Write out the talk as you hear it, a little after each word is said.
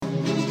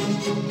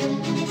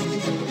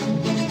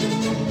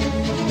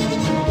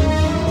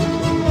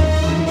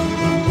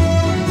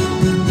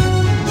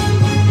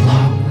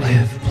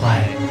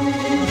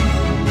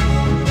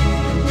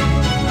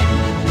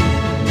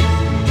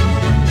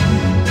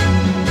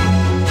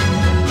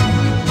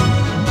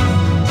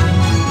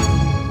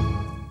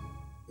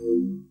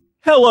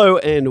Hello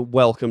and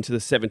welcome to the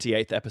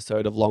 78th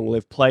episode of Long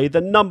Live Play, the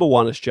number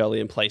one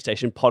Australian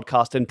PlayStation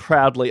podcast and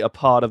proudly a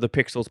part of the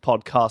Pixels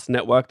Podcast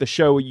Network, the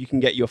show where you can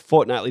get your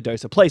fortnightly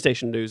dose of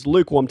PlayStation news,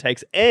 lukewarm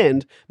takes,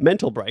 and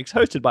mental breaks,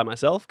 hosted by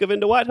myself,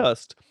 Govinda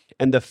Whitehurst,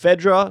 and the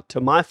Fedra to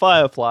my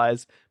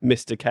Fireflies,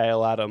 Mr.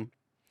 Kale Adam.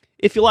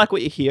 If you like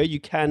what you hear, you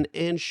can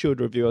and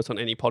should review us on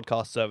any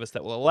podcast service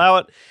that will allow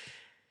it,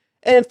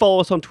 and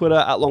follow us on Twitter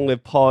at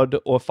LongLivePod,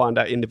 or find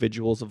our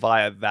individuals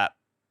via that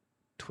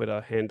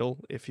Twitter handle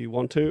if you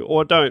want to,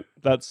 or don't.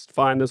 That's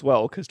fine as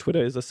well, because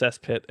Twitter is a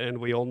cesspit and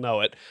we all know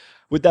it.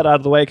 With that out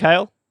of the way,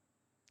 Kale,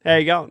 how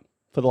you going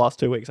for the last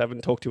 2 weeks? I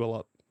haven't talked to you a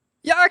lot.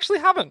 Yeah, I actually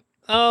haven't.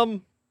 I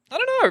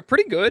don't know.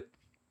 Pretty good.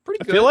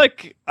 I feel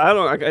like, I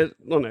don't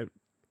know, I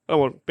don't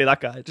want to be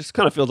that guy. It just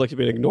kind of feels like you've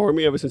been ignoring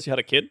me ever since you had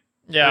a kid.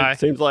 Yeah. It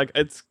seems like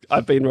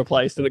I've been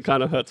replaced and it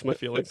kind of hurts my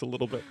feelings a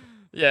little bit.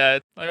 Yeah,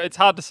 it's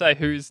hard to say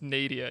who's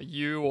needier,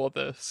 you or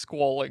the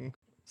squalling.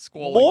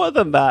 More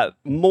than that,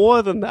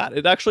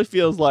 it actually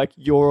feels like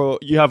you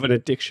have an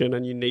addiction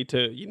and you need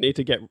to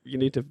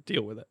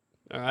deal with it.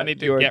 All right? I need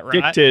to You're get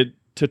addicted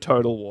to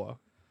Total War.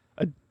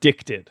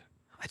 Addicted.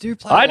 I do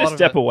play. I just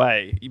step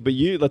away, but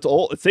that's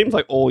all. It seems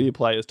like all you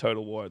play is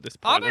Total War at this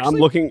point. I'm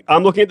looking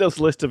at this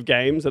list of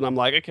games and I'm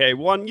like, okay,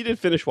 one, you did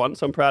finish one,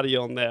 so I'm proud of you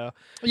on there.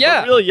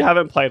 Yeah, but really, you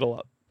haven't played a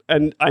lot.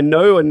 And I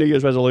know a New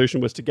Year's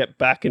resolution was to get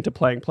back into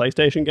playing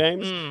PlayStation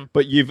games,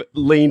 but you've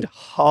leaned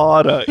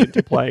harder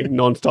into playing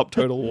non-stop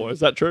Total War. Is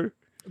that true?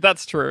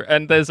 That's true.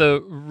 And there's a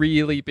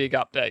really big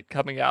update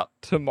coming out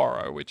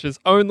tomorrow, which is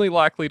only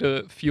likely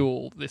to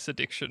fuel this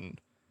addiction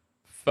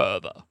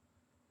further.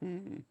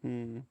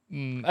 Mm-hmm.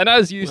 And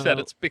as you said,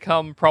 it's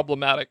become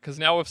problematic because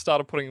now we've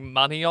started putting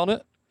money on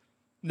it.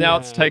 Now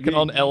it's taken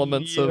on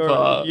elements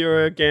of...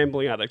 You're a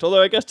gambling addict.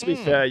 Although I guess to be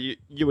fair,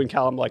 you and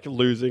Callum like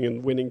losing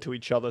and winning to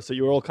each other, so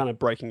you're all kind of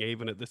breaking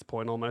even at this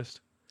point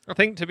almost. I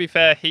think to be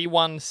fair, he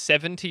won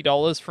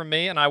 $70 from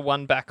me and I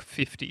won back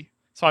 $50.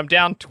 So I'm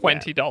down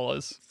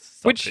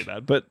 $20. Which, too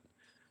bad, but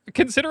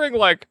considering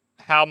like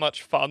how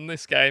much fun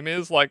this game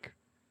is, like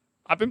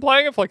I've been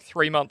playing it for like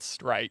 3 months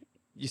straight.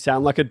 You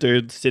sound like a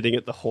dude sitting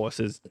at the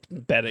horses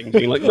betting,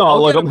 being like, no,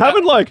 like I'm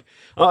having like,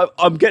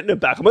 I'm getting it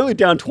back. I'm only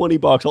down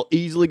 $20. I'll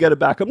easily get it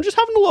back. I'm just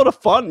having a lot of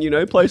fun,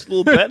 place a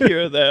little bet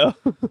here or there.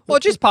 Well,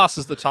 it just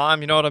passes the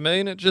time, you know what I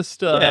mean? It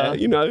just... Yeah,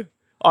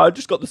 I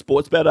just got the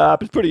sports bet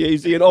app. It's pretty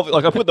easy. And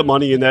I put the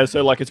money in there,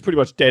 so like it's pretty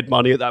much dead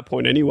money at that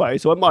point anyway.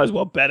 So I might as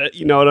well bet it,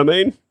 you know what I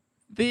mean?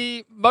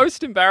 The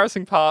most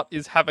embarrassing part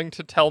is having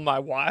to tell my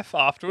wife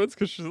afterwards,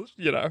 because she's,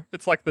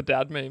 it's like the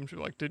dad meme. She's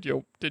like, did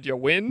you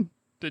win?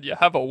 Did you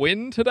have a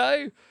win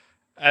today?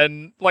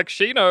 And like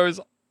she knows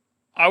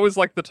I was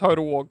like the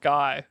Total War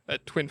guy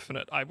at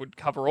Twinfinite. I would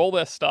cover all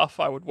their stuff.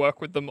 I would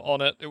work with them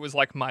on it. It was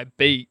like my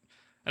beat.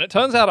 And it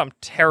turns out I'm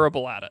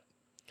terrible at it.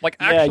 Like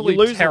actually you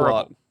lose terrible. A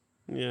lot.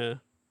 Yeah.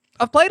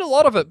 I've played a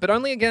lot of it, but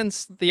only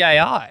against the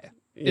AI.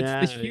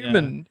 It's the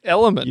human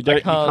element.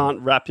 You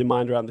can't wrap your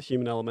mind around the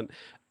human element.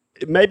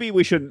 Maybe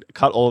we should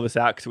cut all of this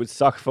out because it would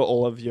suck for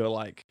all of your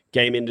like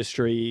game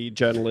industry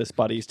journalist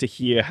buddies to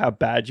hear how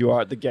bad you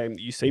are at the game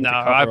that you seem to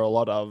cover a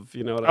lot of.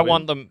 You know what I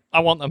mean? I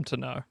want them to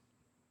know.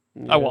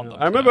 Yeah.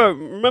 I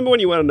remember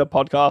when you went on a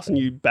podcast and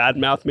you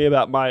badmouthed me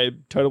about my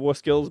Total War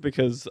skills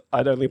because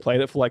I'd only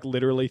played it for like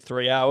literally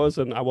 3 hours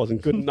and I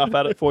wasn't good enough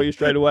at it for you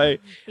straight away.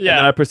 Yeah, and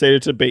then I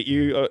proceeded to beat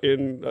you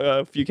in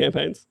a few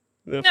campaigns.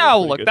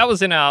 No, look, that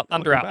was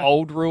under our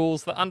old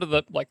rules. Under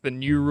the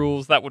new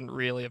rules, that wouldn't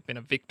really have been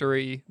a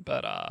victory.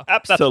 But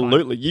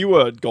absolutely, you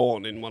were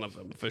gone in one of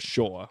them for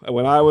sure. And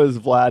when I was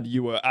Vlad,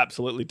 you were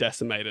absolutely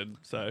decimated.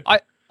 So I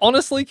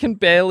honestly can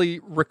barely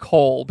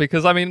recall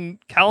because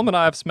Callum and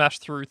I have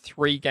smashed through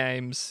 3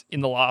 games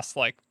in the last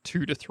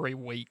 2 to 3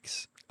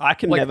 weeks. I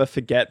can never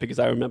forget because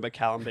I remember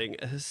Callum being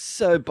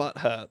so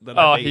butthurt that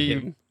I beat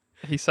him.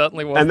 He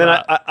certainly was. And then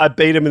I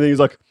beat him and then he was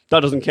like, that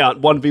doesn't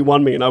count.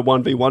 1v1 me, and I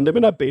 1v1'd him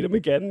and I beat him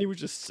again and he was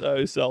just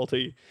so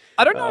salty.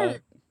 I don't know.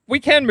 We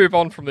can move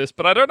on from this,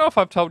 but I don't know if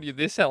I've told you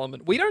this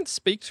element. We don't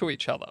speak to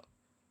each other.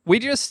 We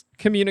just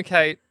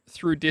communicate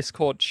through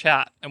Discord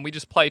chat and we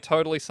just play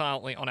totally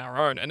silently on our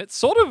own. And it's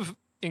sort of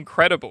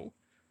incredible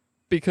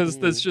because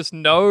there's just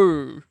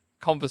no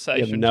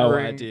conversation. You have no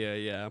idea,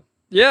 yeah.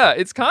 Yeah,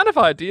 it's kind of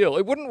ideal.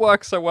 It wouldn't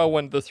work so well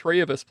when the 3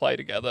 of us play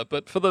together,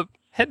 but for the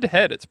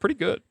head-to-head, it's pretty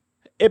good.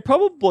 It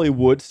probably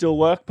would still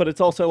work, but it's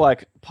also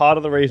like part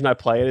of the reason I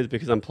play it is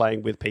because I'm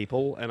playing with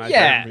people and I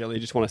don't really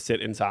just want to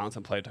sit in silence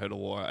and play Total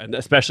War. And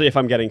especially if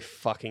I'm getting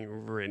fucking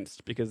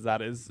rinsed because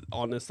that is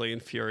honestly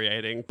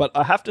infuriating. But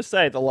I have to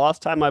say, the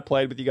last time I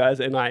played with you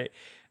guys and I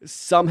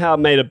somehow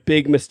made a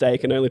big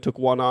mistake and only took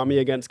 1 army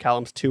against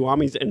Callum's 2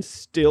 armies and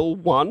still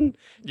won.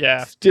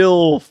 Yeah.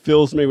 Still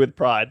fills me with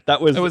pride.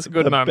 That was a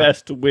good moment.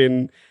 Best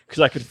win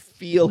because I could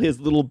feel his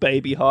little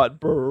baby heart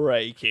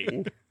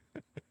breaking.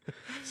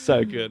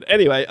 So good.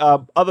 Anyway,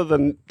 other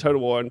than Total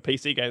War and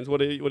PC games,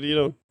 what are you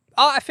doing?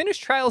 I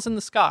finished Trails in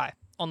the Sky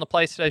on the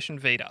PlayStation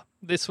Vita.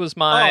 This was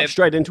my...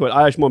 straight into it.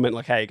 I actually more meant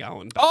like, how you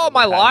going?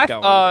 My life?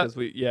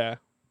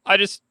 I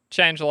just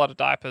change a lot of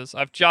diapers.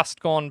 I've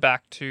just gone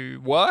back to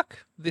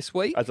work this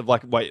week. As of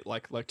like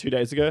 2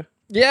 days ago.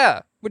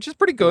 Yeah, which is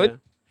pretty good. Yeah.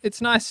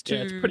 It's nice to.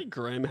 Yeah, it's pretty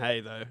grim,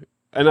 hey, though.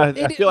 And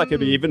I feel like it'd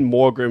be even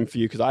more grim for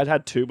you because I'd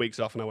had 2 weeks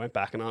off and I went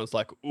back and I was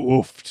like,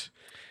 oofed.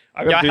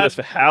 I'm going to do this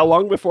for how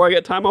long before I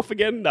get time off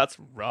again? That's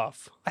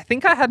rough. I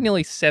think I had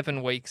nearly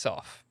 7 weeks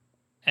off.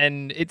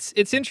 And it's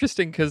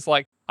interesting because,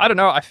 like, I don't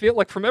know, I feel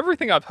like from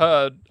everything I've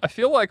heard, I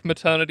feel like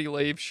maternity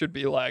leave should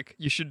be like,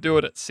 you should do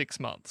it at 6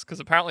 months because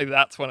apparently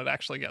that's when it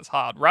actually gets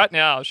hard. Right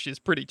now, she's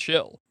pretty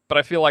chill. But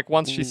I feel like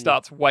once she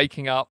starts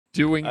waking up,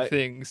 doing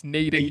things,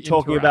 needing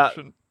talking about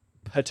interaction.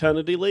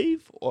 Paternity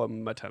leave or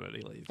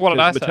maternity leave? What did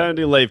I say?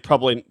 Maternity leave,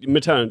 probably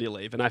maternity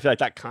leave. And I feel like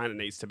that kind of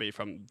needs to be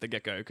from the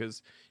get-go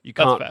because you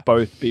can't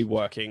both be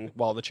working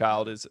while the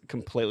child is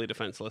completely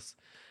defenseless.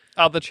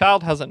 The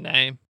child has a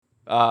name.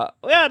 Yeah,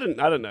 I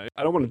don't know.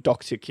 I don't want to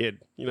dox your kid.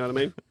 You know what I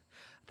mean?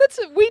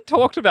 We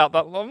talked about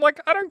that. I'm like,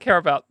 I don't care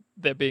about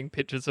there being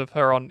pictures of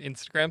her on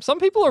Instagram. Some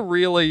people are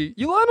really,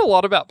 you learn a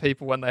lot about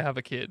people when they have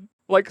a kid.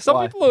 Like some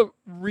people are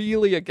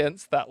really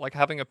against that, like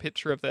having a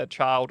picture of their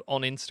child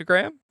on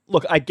Instagram.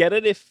 Look, I get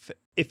it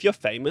if you're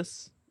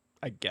famous.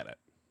 I get it.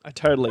 I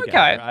totally get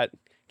it, right?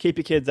 Keep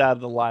your kids out of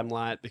the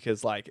limelight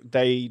because like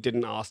they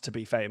didn't ask to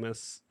be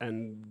famous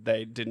and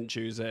they didn't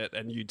choose it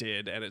and you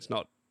did, and it's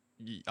not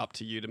up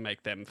to you to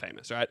make them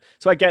famous, right?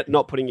 So I get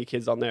not putting your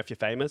kids on there if you're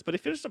famous, but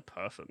if you're just a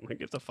person, who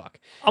gives a fuck?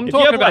 I'm if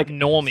talking you have, about like,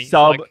 normies.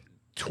 Sub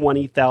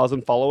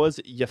 20,000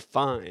 followers, you're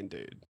fine,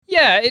 dude.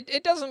 Yeah,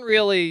 it doesn't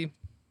really.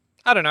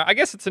 I don't know. I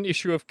guess it's an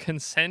issue of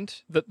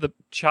consent that the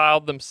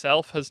child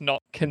themselves has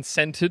not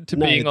consented to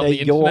being on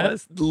the internet.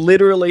 Yours,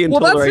 literally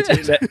until they're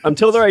 18.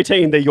 Until they're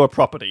 18, they're your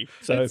property.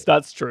 So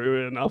that's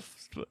true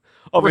enough.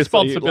 Obviously,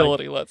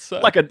 responsibility, let's say.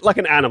 Like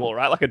an animal,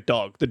 right? Like a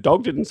dog. The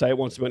dog didn't say it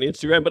wants to be on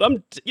Instagram,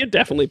 but you're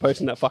definitely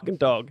posting that fucking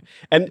dog.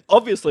 And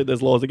obviously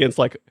there's laws against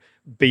like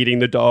beating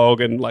the dog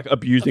and like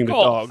abusing the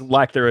dog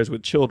like there is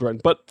with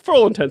children. But for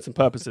all intents and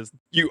purposes,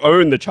 you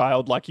own the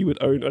child like you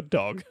would own a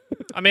dog.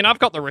 I mean, I've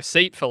got the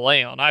receipt for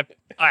Leon. I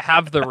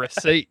have the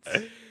receipts.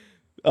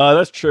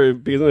 That's true.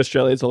 Because in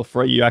Australia it's all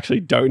free. You actually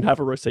don't have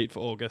a receipt for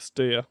August,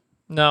 do you?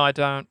 No, I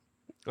don't.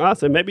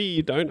 So maybe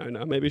you don't own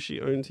her. Maybe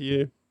she owns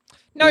you.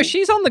 No,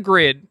 she's on the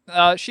grid.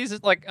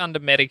 She's like under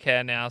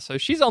Medicare now, so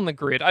she's on the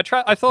grid.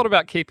 I thought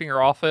about keeping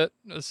her off it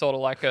as sort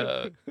of like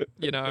a,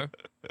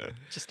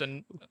 just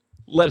an.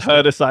 Let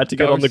her decide to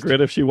get on the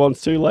grid if she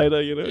wants to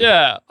later,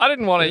 Yeah, I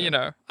didn't want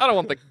to, I don't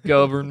want the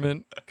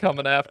government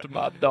coming after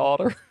my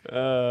daughter.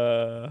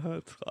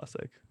 That's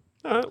classic.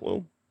 All right,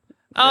 well,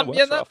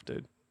 rough,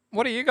 dude.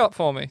 What do you got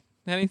for me?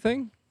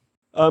 Anything?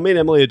 Me and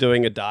Emily are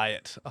doing a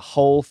diet, a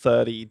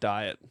Whole30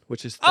 diet,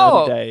 which is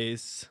 30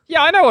 days.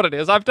 Yeah, I know what it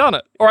is. I've done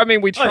it. Or, I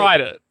mean, we tried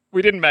it.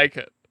 We didn't make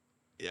it.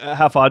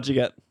 How far did you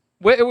get?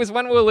 It was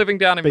when we were living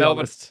down in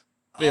Melbourne.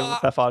 Be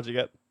honest, how far did you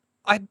get?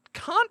 I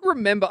can't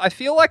remember. I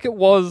feel like it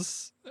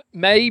was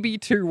maybe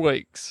 2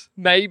 weeks.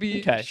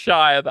 Maybe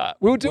shy of that.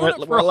 We were doing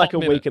it for like a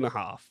week and a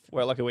half.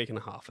 We're at like a week and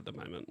a half at the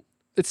moment.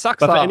 It sucks.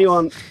 But for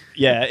anyone,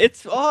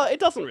 it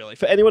doesn't really.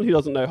 For anyone who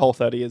doesn't know,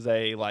 Whole30 is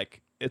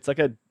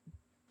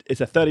it's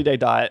a 30-day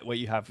diet where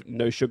you have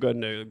no sugar,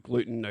 no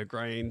gluten, no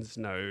grains,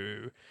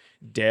 no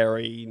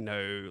dairy,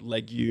 no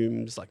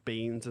legumes like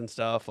beans and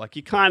stuff. Like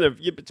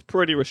it's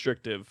pretty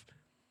restrictive.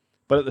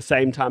 But at the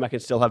same time, I can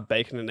still have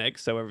bacon and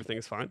eggs, so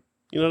everything's fine.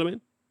 You know what I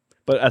mean?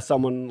 But as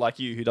someone like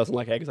you who doesn't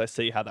like eggs, I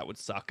see how that would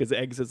suck because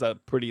eggs is a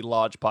pretty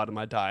large part of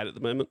my diet at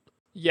the moment.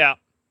 Yeah.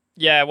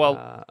 Yeah,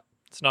 well,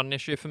 it's not an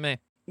issue for me.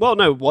 Well,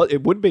 no,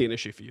 it would be an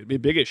issue for you. It'd be a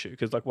big issue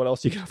because, like, what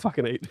else are you going to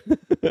fucking eat?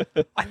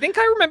 I think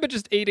I remember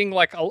just eating,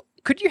 like,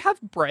 could you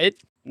have bread?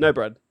 No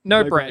bread.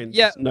 No bread. Grains,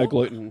 yeah. No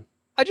gluten.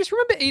 I just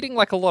remember eating,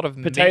 like, a lot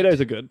of Potatoes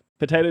meat. are good.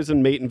 Potatoes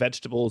and meat and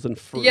vegetables and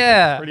fruit.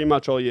 Yeah. Pretty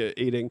much all you're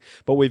eating.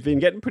 But we've been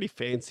getting pretty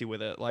fancy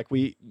with it. Like,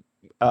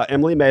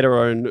 Emily made her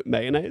own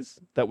mayonnaise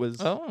that was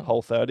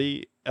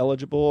Whole30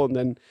 eligible. And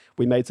then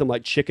we made some,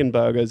 like, chicken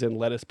burgers in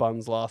lettuce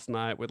buns last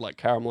night with, like,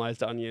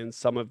 caramelized onions.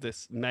 Some of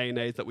this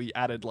mayonnaise that we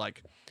added,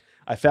 like...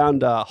 I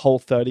found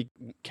Whole30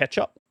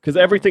 ketchup because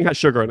everything has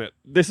sugar in it.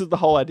 This is the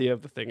whole idea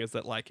of the thing is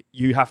that like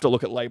you have to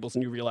look at labels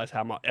and you realize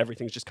how much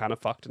everything's just kind of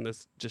fucked and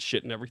there's just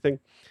shit in everything.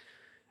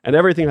 And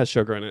everything has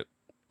sugar in it.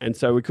 And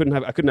so I couldn't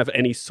have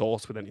any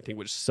sauce with anything,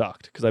 which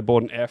sucked because I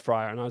bought an air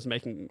fryer and I was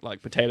making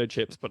like potato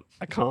chips, but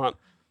I can't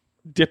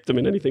dip them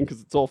in anything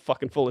because it's all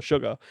fucking full of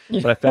sugar.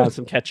 But I found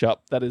some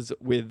ketchup that is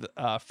with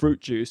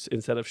fruit juice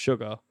instead of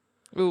sugar.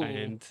 Ooh.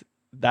 And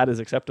that is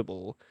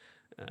acceptable.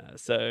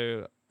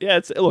 So yeah,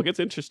 it's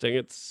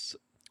interesting.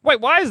 Wait,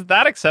 why is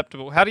that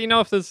acceptable? How do you know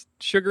if there's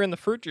sugar in the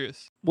fruit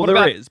juice? Well,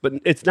 there is, but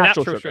it's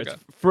natural sugar.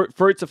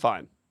 Fruits are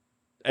fine,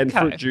 and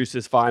fruit juice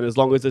is fine as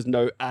long as there's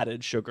no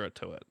added sugar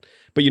to it.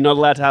 But you're not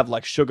allowed to have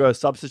like sugar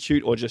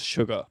substitute or just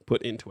sugar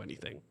put into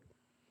anything.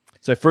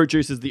 So fruit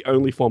juice is the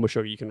only form of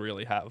sugar you can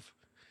really have.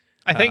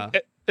 I think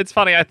it's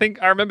funny. I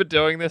think I remember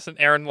doing this, and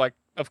Aaron, like,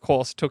 of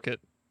course, took it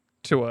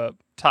to a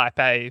type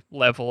A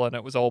level, and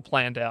it was all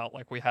planned out.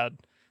 Like we had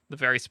the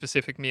very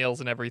specific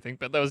meals and everything,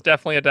 but there was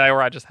definitely a day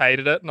where I just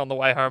hated it, and on the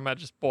way home I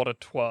just bought a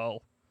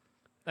twirl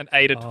and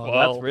ate a Oh,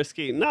 twirl. that's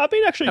risky. No, I've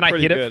been actually And I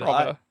pretty hid good. it from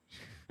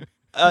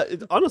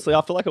her. Honestly,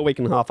 after like a week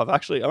and a half, I'm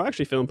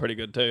actually feeling pretty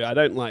good too. I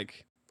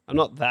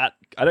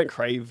don't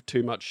crave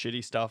too much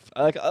shitty stuff.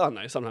 I don't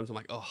know. Sometimes I'm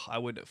like, oh, I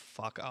would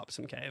fuck up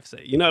some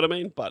KFC. You know what I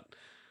mean? But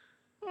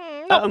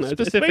I Not don't know.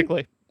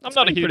 specifically. I'm It's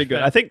not a been huge pretty good.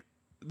 fan. I think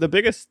the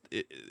biggest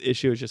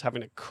issue is just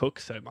having to cook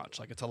so much.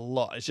 Like it's a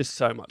lot. It's just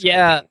so much.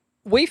 Yeah, cooking.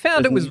 we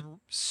found it was Isn't-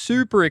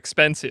 super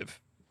expensive.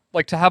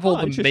 Like to have all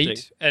the interesting.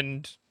 meat,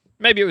 and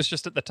maybe it was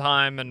just at the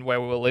time and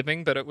where we were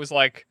living, but it was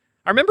like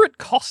I remember it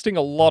costing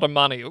a lot of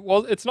money.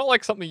 It's not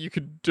like something you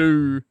could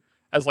do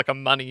as like a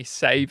money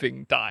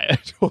saving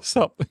diet or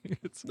something.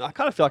 It's I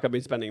kind of feel like I've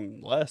been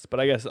spending less, but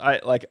I guess I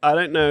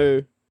don't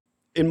know.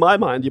 In my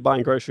mind, you're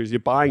buying groceries, you're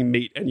buying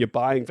meat, and you're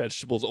buying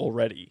vegetables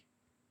already.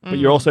 But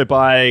you're also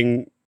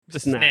buying The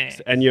snacks,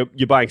 snacks. and you're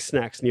buying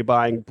snacks, and you're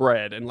buying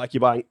bread, and like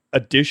you're buying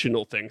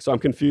additional things. So I'm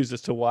confused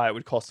as to why it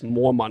would cost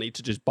more money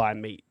to just buy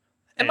meat.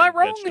 Am and I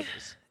wrong?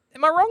 vegetables.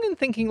 Am I wrong in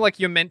thinking like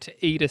you're meant to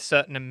eat a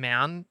certain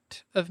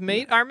amount of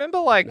meat? I remember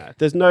like No,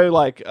 there's no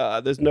like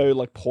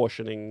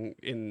portioning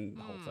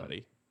in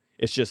Whole30.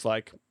 It's just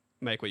like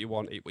make what you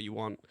want, eat what you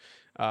want.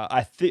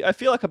 I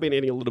feel like I've been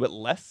eating a little bit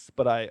less,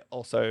 but I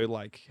also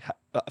like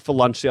for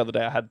lunch the other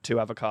day I had 2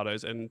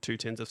 avocados and 2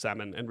 tins of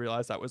salmon, and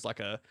realized that was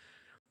like a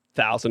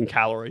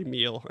 1,000-calorie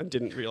meal, and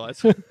didn't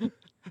realize.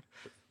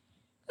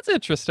 that's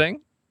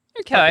interesting.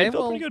 I've Okay, been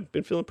feeling well, pretty good.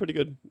 Been feeling pretty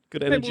good.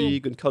 Good Maybe energy, we'll-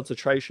 good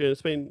concentration.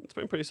 It's been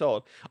pretty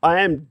solid.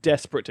 I am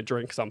desperate to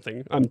drink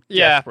something. I'm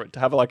Yeah. desperate to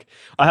have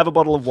I have a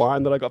bottle of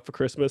wine that I got for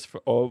Christmas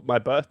or my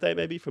birthday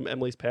maybe from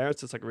Emily's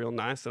parents. It's like real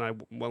nice, and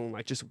I'm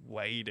like just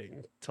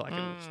waiting till I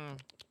can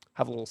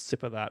have a little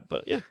sip of that.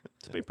 But yeah,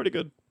 it's been pretty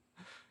good.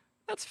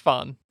 that's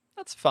fun.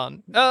 That's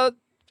fun.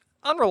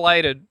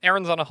 Unrelated,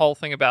 Aaron's on a whole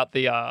thing about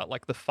the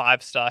like the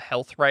 5-star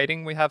health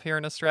rating we have here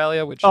in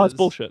Australia, which Oh, is it's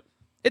bullshit.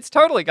 It's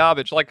totally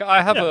garbage. Like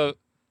I have Yeah.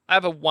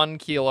 a 1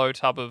 kilo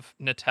tub of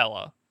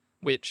Nutella,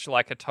 which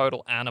like a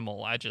total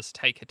animal, I just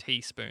take a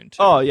teaspoon to.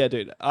 Oh yeah,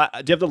 dude. Do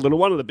you have the little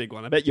one or the big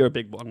one? I bet you're a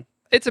big one.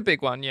 It's a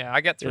big one, yeah.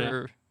 I get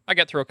through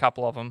a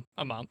couple of them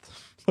a month.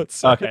 Let's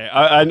say. Okay,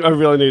 I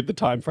really need the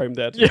time frame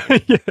there. Yeah,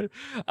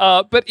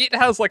 yeah. But it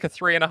has like a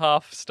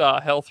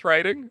 3.5-star health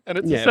rating, and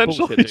it's Yeah, essentially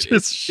bullshit, dude. just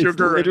It's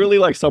sugar. and- literally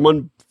like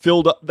someone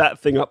filled up that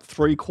thing up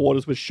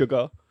 3/4 with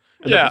sugar,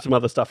 and then Yeah. put some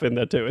other stuff in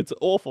there too. It's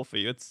awful for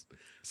you. It's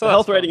So the that's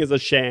health fun. rating is a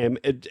sham.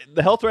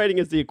 The health rating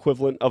is the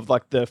equivalent of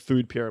like the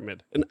food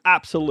pyramid, an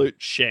absolute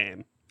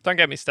sham. Don't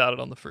get me started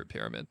on the fruit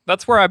pyramid.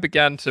 That's where I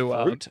began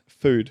to.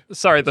 Food.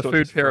 Sorry, the It's not food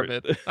just fruit.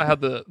 pyramid. I had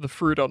the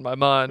fruit on my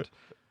mind.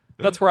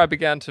 That's where I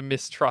began to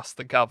mistrust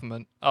the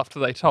government after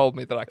they told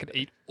me that I could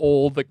eat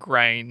all the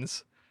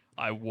grains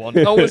I want.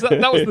 Oh,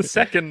 that was the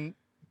second.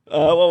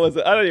 What was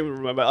it? I don't even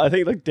remember. I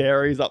think like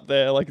dairy's up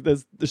there. Like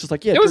there's just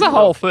like yeah. It was drink a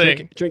whole milk,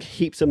 thing. Drink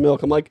heaps of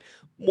milk. I'm like,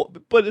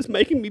 what? But it's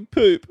making me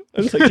poop.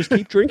 And it's like just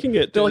keep drinking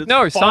it. They're dude. like,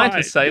 no, It's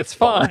scientists fine. say it's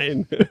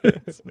fine.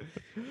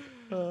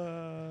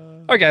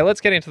 Okay,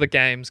 let's get into the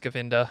games,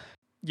 Govinda.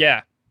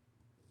 Yeah,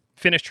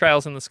 finished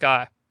Trails in the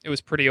Sky. It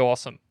was pretty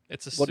awesome.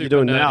 It's a What are you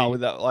super doing now nerdy-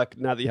 with that? Like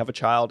now that you have a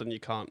child and you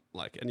can't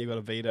like, and you've got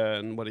a Vita,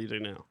 and what do you do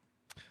now?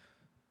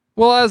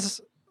 Well,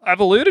 as I've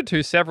alluded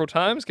to several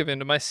times,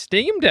 Govinda, my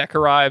Steam Deck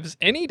arrives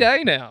any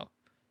day now.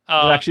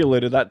 You actually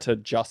alluded that to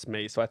just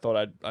me, so I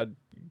thought I'd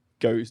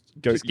go.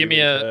 Just give me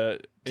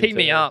tee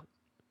me up.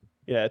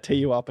 Yeah, tee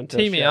you up and to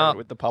Tee me share up. it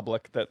with the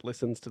public that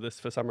listens to this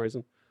for some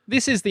reason.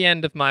 This is the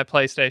end of my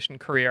PlayStation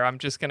career. I'm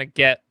just going to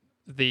get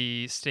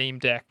the Steam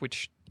Deck,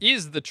 which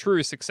is the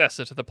true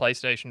successor to the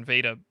PlayStation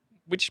Vita,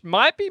 which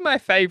might be my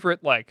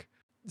favorite, like,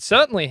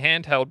 certainly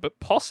handheld, but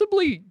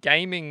possibly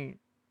gaming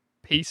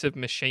piece of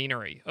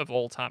machinery of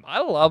all time.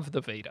 I love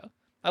the Vita.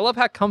 I love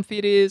how comfy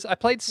it is. I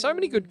played so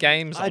many good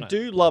games on I it.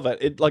 do love it.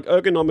 It like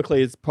ergonomically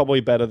is probably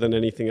better than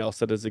anything else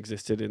that has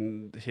existed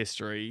in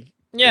history.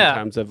 Yeah.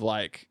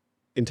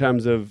 In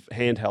terms of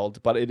handheld,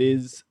 but it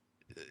is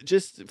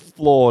just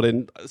flawed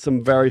in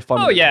some very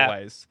fundamental yeah.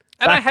 ways.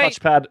 And I Back hate-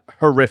 touchpad,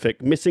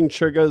 horrific. Missing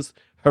triggers,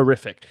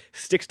 horrific.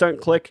 Sticks don't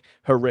click,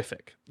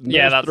 horrific.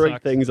 Yeah, Those that 3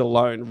 sucks. things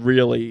alone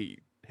really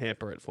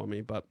hamper it for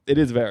me, but it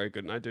is very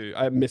good, and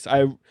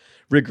I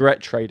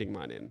regret trading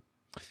mine in.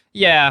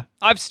 Yeah,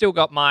 I've still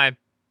got my,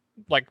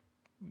 like,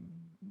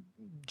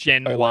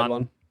 Gen OLED 1.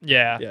 one.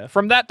 Yeah. Yeah.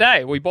 From that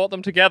day, we bought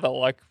them together,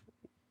 like,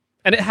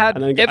 and it had.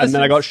 And then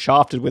I got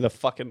shafted with a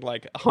fucking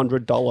like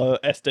 $100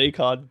 SD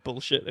card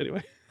bullshit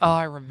anyway. Oh,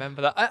 I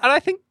remember that. And I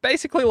think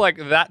basically, like,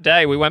 that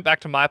day, we went back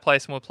to my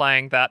place and we're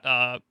playing that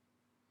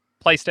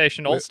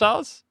PlayStation All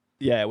Stars.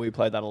 Yeah, we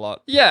played that a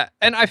lot. Yeah,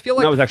 and I feel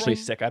like that was actually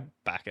from- sick. I'd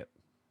back it.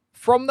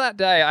 From that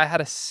day, I had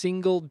a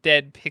single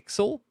dead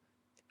pixel,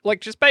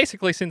 like, just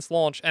basically since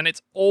launch, and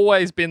it's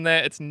always been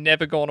there. It's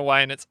never gone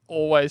away, and it's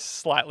always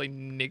slightly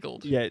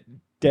niggled. Yeah,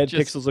 dead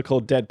Just- pixels are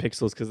called dead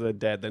pixels because they're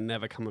dead. They're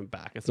never coming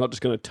back. It's not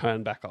just going to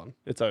turn back on.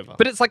 It's over.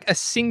 But it's like a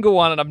single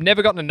one, and I've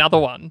never gotten another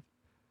one.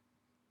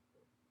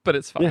 But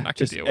it's fine. yeah, I can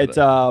just, deal with it's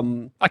it.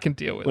 I can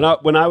deal with it.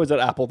 when I was at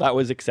Apple, that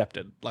was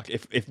accepted. Like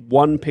if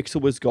one pixel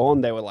was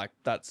gone, they were like,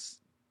 that's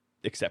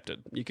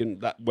accepted. You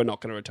can we're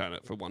not going to return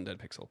it for one dead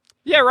pixel.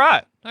 Yeah,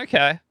 right.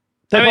 Okay.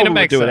 They I mean, it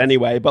probably makes do sense. it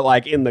anyway, but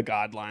like in the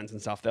guidelines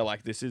and stuff, they're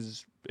like, this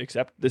is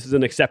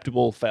an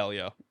acceptable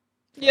failure.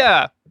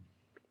 Yeah.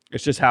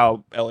 It's just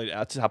how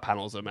it's just how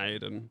panels are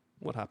made and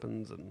what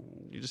happens,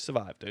 and you just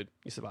survive, dude.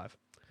 You survive.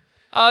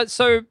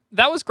 So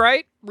that was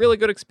great. Really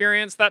good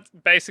experience. That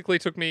basically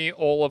took me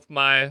all of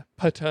my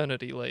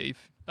paternity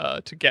leave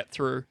to get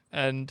through.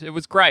 And it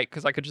was great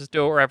because I could just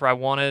do it wherever I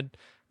wanted.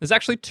 There's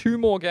actually 2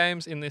 more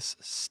games in this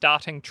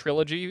starting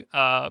trilogy.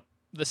 The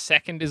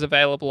second is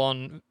available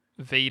on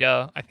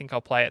Vita. I think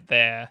I'll play it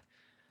there.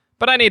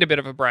 But I need a bit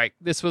of a break.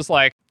 This was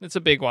it's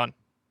a big one.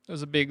 It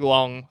was a big,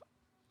 long,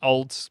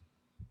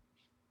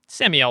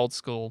 semi-old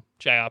school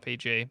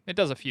JRPG. It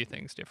does a few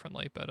things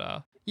differently,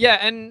 but yeah,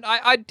 and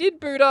I did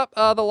boot up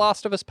The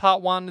Last of Us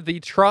Part 1, the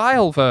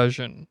trial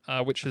version,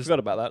 which I is... forgot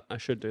about that. I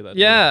should do that.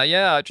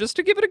 Yeah, just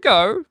to give it a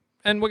go.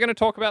 And we're going to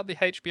talk about the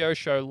HBO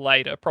show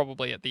later,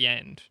 probably at the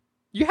end.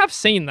 You have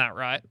seen that,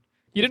 right?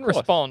 You didn't course.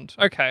 respond.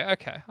 Okay.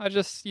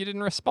 You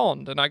didn't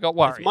respond, and I got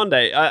worried. It's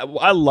Monday.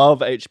 I love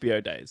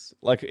HBO days.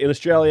 Like in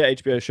Australia,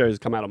 HBO shows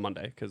come out on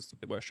Monday because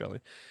we're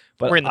Australia.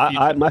 But We're in the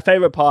future. my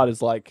favorite part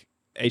is like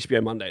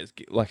HBO Mondays.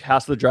 Like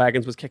House of the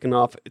Dragons was kicking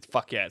off. It's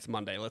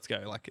Monday. Let's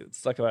go. Like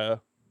it's like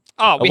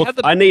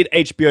I need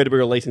HBO to be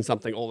releasing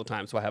something all the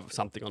time, so I have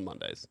something on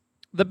Mondays.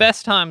 The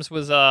best times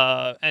was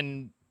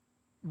and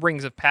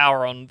Rings of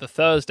Power on the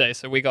Thursday,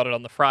 so we got it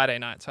on the Friday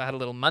night. So I had a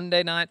little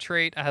Monday night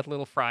treat. I had a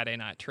little Friday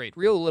night treat.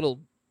 Real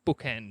little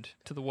bookend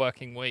to the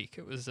working week.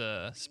 It was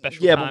a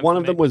special. Yeah, time but one for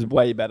of me. them was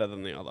way better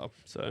than the other.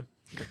 So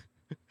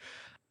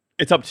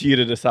it's up to you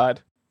to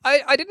decide.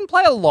 I didn't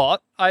play a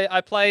lot.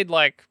 I played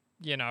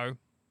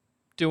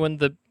doing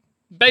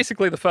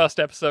basically the first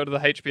episode of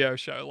the HBO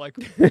show, like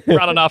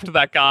running after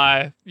that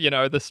guy,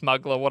 the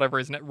smuggler, whatever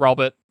his name,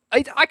 Robert.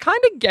 I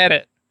kind of get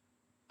it.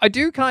 I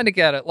do kind of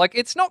get it. Like,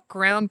 it's not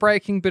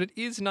groundbreaking, but it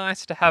is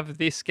nice to have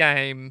this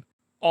game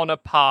on a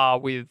par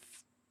with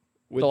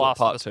The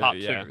Last of Us Part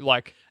 2.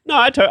 Like, no,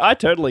 I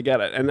totally get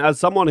it. And as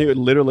someone who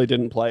literally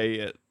didn't play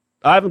it,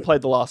 I haven't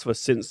played The Last of Us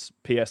since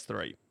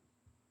PS3.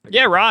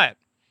 yeah, right.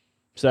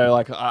 So,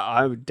 like,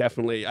 I would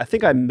definitely... I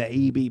think I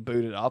maybe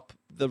booted up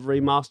the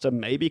remaster,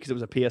 maybe, because it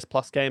was a PS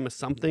Plus game or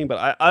something,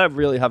 but I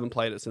really haven't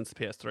played it since the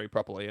PS3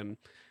 properly, and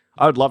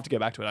I would love to go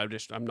back to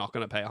it. I'm not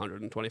going to pay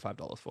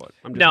 $125 for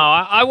it. No,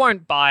 I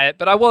won't buy it,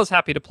 but I was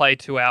happy to play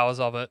 2 hours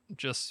of it.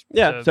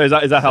 Yeah, so is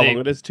that how long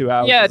it is? 2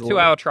 hours? Yeah, is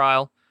 2-hour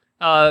trial.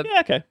 Yeah,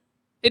 okay.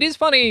 It is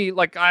funny,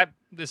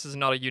 this is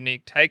not a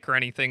unique take or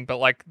anything,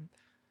 but,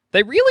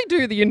 they really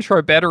do the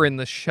intro better in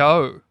the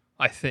show,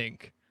 I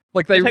think.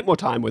 Like, They take more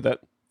time with it.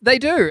 They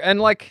do,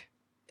 and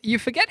you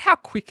forget how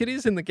quick it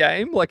is in the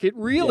game. Like, it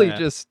really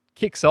just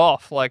kicks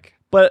off.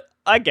 But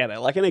I get it.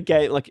 Like in a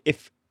game, like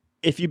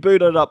if you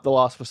booted up The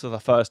Last of Us for the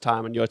first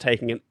time and you're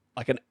taking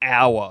an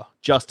hour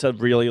just to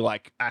really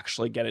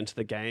actually get into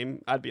the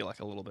game, I'd be a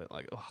little bit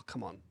oh,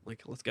 come on,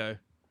 let's go.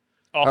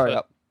 Hurry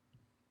up.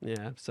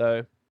 Yeah.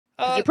 So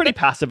you're pretty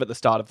passive at the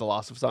start of The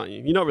Last of Us, aren't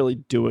you? You're not really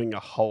doing a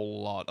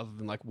whole lot other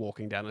than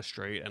walking down the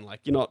street and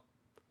you're not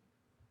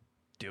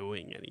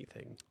doing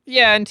anything.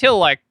 Yeah,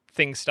 until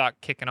things start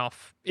kicking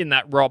off in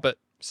that Robert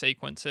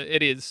sequence.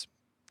 It is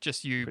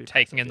just you Pretty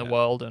taking passive, in the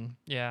world, and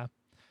yeah.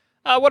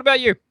 What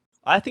about you?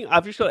 I think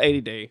I've just got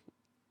ADD,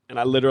 and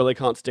I literally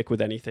can't stick with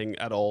anything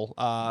at all.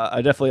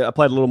 I played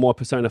a little more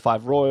Persona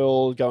 5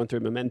 Royal, going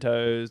through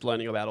mementos,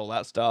 learning about all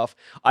that stuff.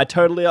 I've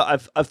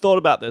thought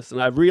about this, and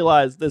I've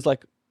realized there's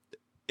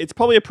it's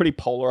probably a pretty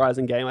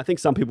polarizing game. I think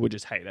some people would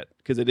just hate it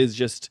because it is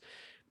just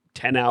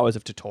 10 hours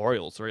of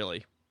tutorials,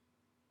 really.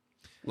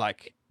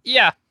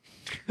 Yeah.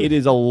 It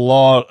is a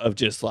lot of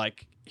just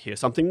here's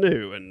something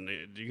new, and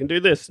you can do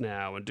this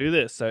now and do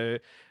this. So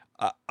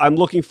I'm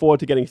looking forward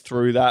to getting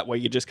through that, where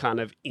you're just kind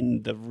of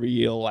in the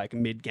real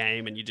mid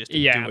game and you're just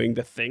doing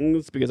the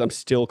things, because I'm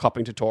still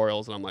copying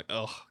tutorials and I'm like,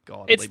 oh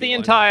god. It's the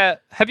entire.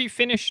 Have you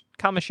finished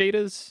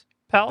Kamoshida's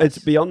Palace?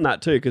 It's beyond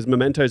that too, because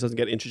Mementos doesn't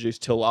get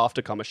introduced till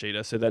after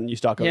Kamoshida, so then you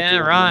start going through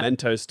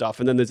Mementos stuff,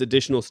 and then there's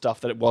additional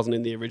stuff that it wasn't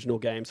in the original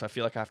game, so I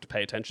feel like I have to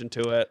pay attention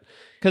to it.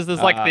 Because there's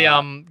the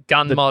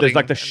gun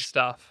modding and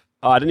stuff.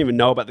 Oh, I didn't even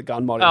know about the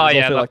gun modding. Oh,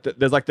 there's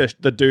also there's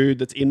the dude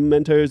that's in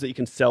Mementos that you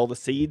can sell the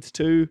seeds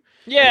to.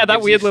 Yeah,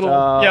 that weird little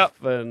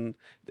stuff, and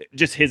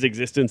just his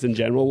existence in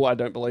general, I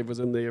don't believe was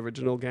in the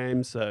original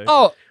game. So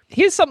oh,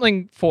 here's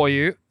something for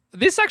you.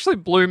 This actually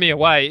blew me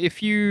away.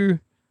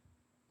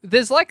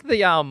 There's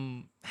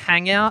the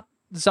hangout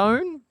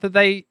zone that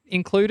they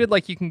included.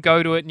 You can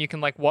go to it and you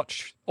can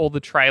watch all the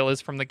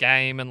trailers from the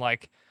game, and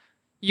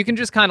you can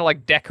just kind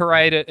of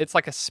decorate it. It's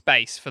like a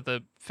space for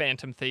the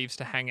Phantom Thieves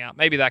to hang out.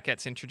 Maybe that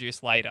gets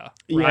introduced later.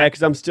 Right? Yeah,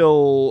 because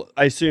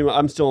I assume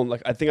I'm still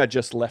I think I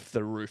just left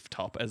the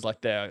rooftop as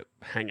their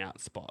hangout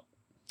spot.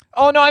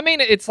 Oh, no, I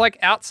mean, it's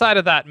outside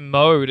of that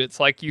mode. It's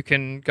you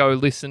can go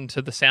listen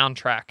to the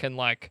soundtrack and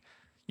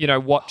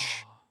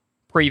watch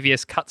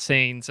previous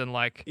cutscenes and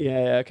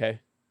Yeah, okay.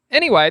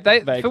 Anyway, for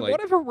Vaguely.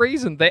 whatever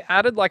reason, they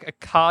added a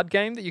card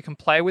game that you can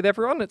play with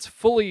everyone. It's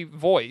fully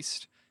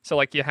voiced.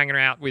 So you're hanging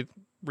out with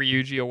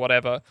Ryuji or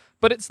whatever.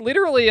 But it's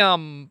literally,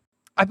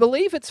 I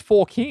believe it's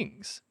Four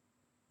Kings,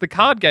 the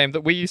card game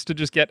that we used to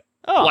just get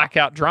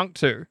blackout drunk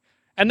to.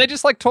 And they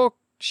just like talk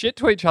shit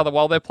to each other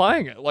while they're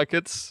playing it. Like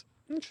it's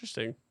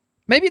interesting.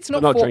 Maybe it's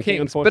not But not Four drinking,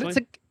 Kings, but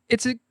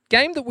it's a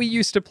game that we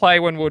used to play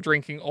when we were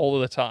drinking all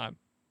of the time.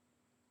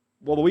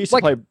 Well, we used to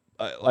play,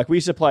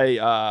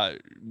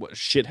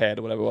 Shithead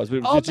or whatever it was.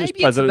 Which Oh, is just maybe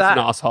it's presidents that.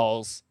 and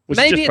assholes. Which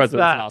Maybe is just it's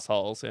presidents that. and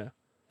assholes, yeah.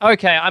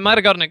 Okay, I might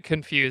have gotten it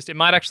confused. It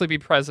might actually be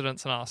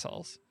presidents and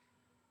assholes.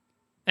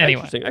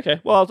 Anyway. Interesting.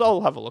 Okay. Well,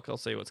 I'll have a look. I'll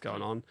see what's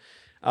going on.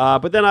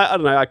 But then I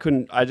don't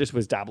know. I just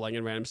was dabbling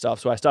in random stuff.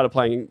 So I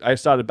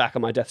started back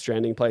on my Death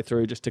Stranding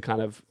playthrough just to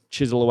kind of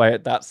chisel away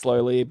at that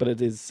slowly. But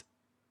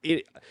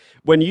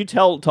when you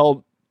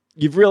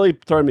you've really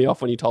thrown me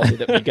off when you told me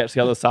that we get to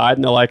the other side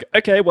and they're like,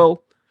 okay,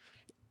 well,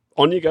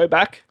 on you go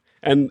back.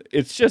 And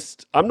it's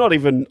just, I'm not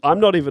even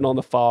on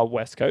the far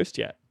west coast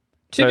yet.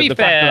 To be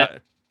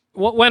fair,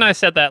 when I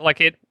said that,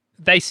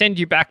 they send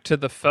you back to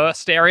the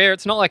first area.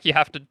 It's not like you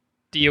have to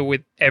deal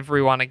with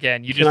everyone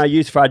again. Can I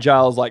use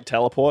Fragile's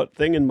teleport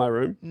thing in my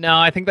room? No,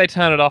 I think they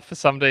turn it off for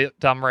some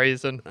dumb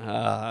reason.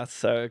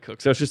 So cool.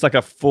 So it's just like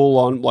a full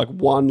on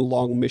one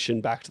long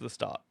mission back to the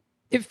start.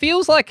 It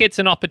feels like it's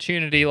an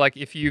opportunity,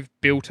 if you've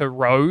built a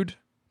road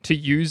to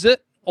use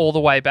it all the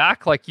way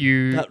back,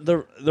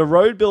 The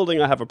road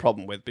building I have a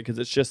problem with because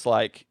it's just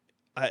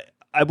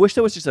I wish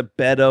there was just a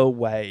better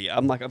way.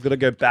 I'm like, I've got to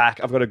go back.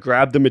 I've got to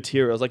grab the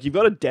materials. You've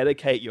got to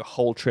dedicate your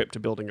whole trip to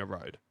building a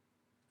road,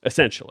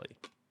 essentially.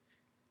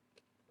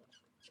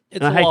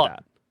 It's I hate lot.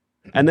 that.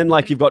 And then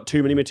you've got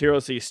too many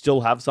materials, so you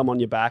still have some on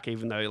your back,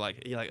 even though you're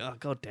like, oh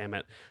god damn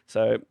it.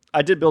 So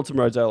I did build some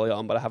roads early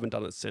on, but I haven't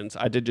done it since.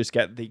 I did just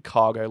get the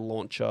cargo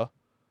launcher,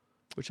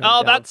 which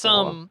that's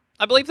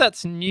I believe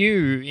that's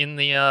new in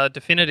the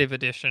definitive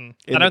edition.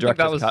 I don't think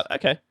that was cut.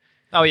 Okay.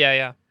 Oh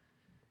yeah.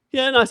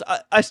 Yeah, nice.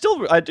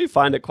 I do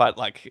find it quite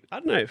I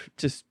don't know,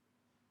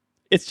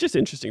 it's just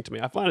interesting to me.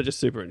 I find it just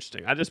super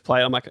interesting. I just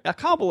play it. I'm like, I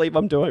can't believe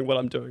I'm doing what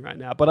I'm doing right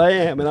now, but I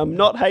am, and I'm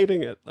not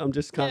hating it. I'm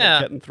just kind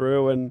of getting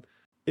through, and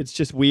it's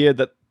just weird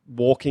that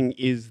walking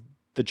is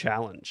the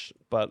challenge.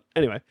 But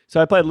anyway,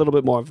 so I played a little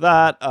bit more of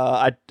that.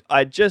 I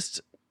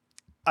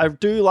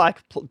do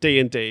like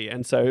D&D,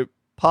 and so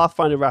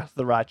Pathfinder Wrath of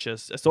the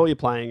Righteous, I saw you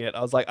playing it.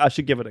 I was like, I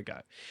should give it a go.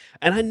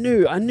 And I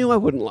knew I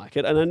wouldn't like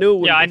it, and I knew it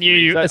wouldn't. Yeah, I knew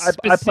you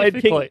specifically.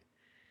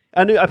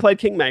 I played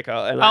Kingmaker,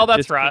 and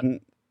that's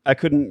right. I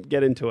couldn't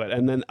get into it,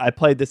 and then I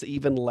played this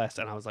even less,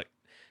 and I was like,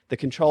 the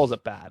controls are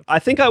bad. I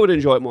think I would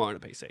enjoy it more on a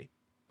PC.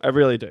 I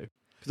really do,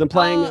 because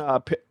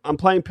I'm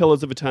playing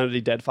Pillars of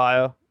Eternity: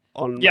 Deadfire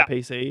on my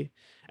PC,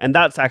 and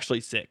that's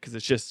actually sick because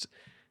it's just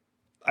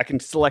I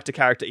can select a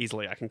character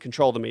easily, I can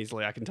control them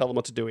easily, I can tell them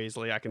what to do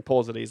easily, I can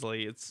pause it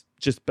easily. It's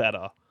just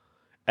better.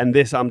 And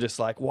this, I'm just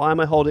like, why am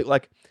I holding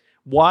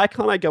why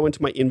can't I go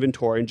into my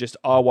inventory and just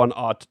R1,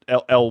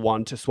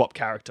 L1 to swap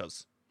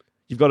characters?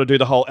 You've got to do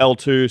the whole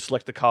L2,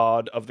 select the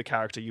card of the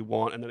character you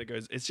want, and then it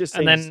goes. It's just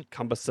seems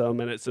cumbersome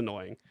and it's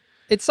annoying.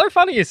 It's so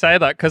funny you say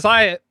that because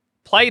I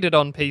played it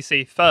on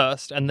PC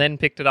first and then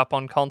picked it up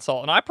on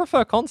console, and I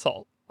prefer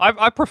console.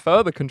 I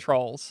prefer the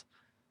controls.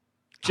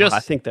 Just I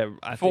think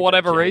for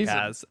whatever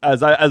reason.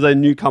 As a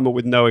newcomer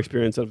with no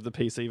experience of the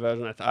PC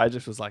version, I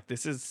just was like,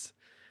 this is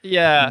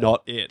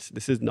not it.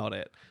 This is not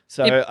it.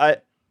 So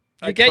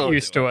I get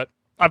used to it.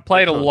 I've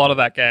played a lot of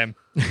that game.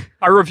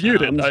 I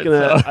reviewed it. I'm just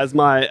gonna, as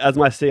my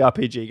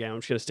CRPG game, I'm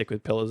just gonna stick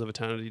with Pillars of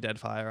Eternity: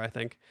 Deadfire. I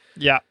think.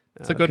 Yeah,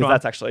 it's a good one.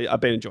 That's actually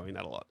I've been enjoying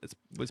that a lot. It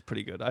was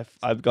pretty good.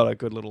 I've got a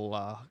good little.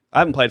 I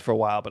haven't played for a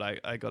while,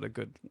 but I got a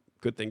good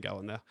thing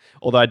going there.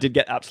 Although I did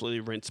get absolutely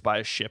rinsed by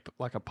a ship,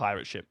 like a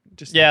pirate ship.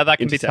 Just that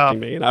can be tough.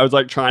 Me, and I was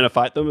trying to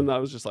fight them, and I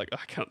was just like,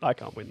 I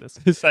can't win this.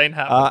 This ain't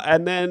happening.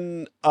 And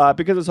then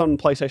because it's on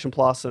PlayStation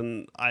Plus,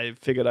 and I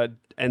figured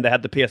and they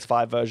had the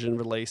PS5 version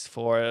released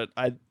for it.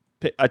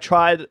 I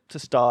tried to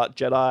start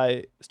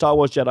Star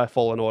Wars Jedi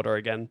Fallen Order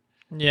again.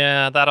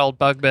 Yeah, that old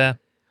bugbear.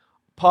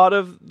 Part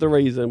of the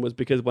reason was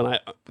because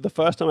the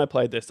first time I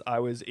played this, I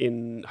was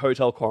in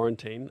hotel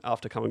quarantine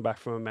after coming back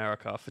from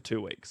America for 2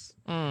 weeks.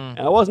 And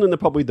I wasn't in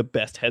probably the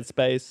best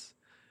headspace.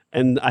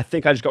 And I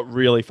think I just got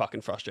really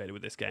fucking frustrated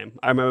with this game.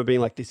 I remember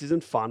being like, this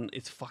isn't fun.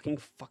 It's fucking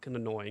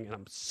annoying. And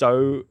I'm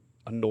so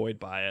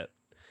annoyed by it.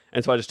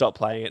 And so I just stopped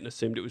playing it and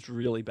assumed it was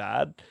really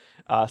bad.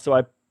 So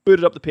I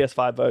booted up the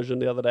PS5 version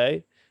the other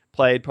day.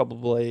 Played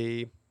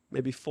probably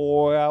maybe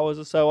 4 hours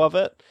or so of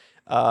it.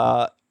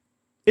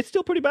 It's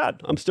still pretty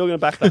bad. I'm still going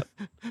to back that.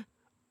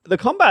 The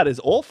combat is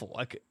awful.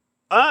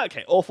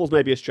 Okay, awful's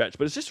maybe a stretch,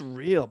 but it's just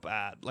real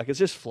bad. It's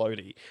just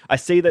floaty. I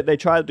see that they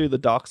try to do the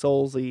Dark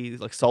Souls-y,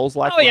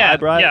 Souls-like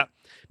vibe, right? Yeah.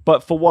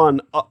 But for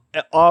one,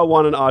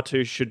 R1 and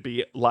R2 should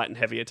be light and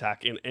heavy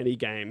attack in any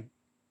game.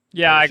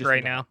 Yeah, I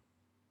agree now.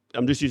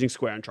 I'm just using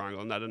square and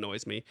triangle, and that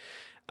annoys me.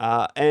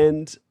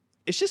 And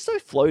it's just so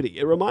floaty.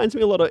 It reminds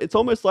me a lot of, it's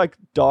almost like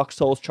Dark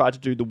Souls tried to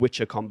do the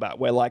Witcher combat,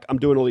 where I'm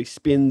doing all these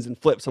spins and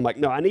flips. I'm like,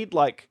 no, I need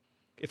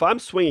if I'm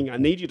swinging, I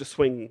need you to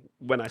swing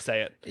when I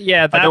say it.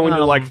 Yeah, I don't want you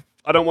to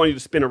I don't want you to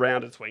spin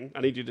around and swing.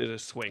 I need you to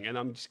just swing. And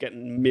I'm just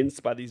getting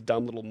minced by these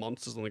dumb little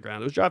monsters on the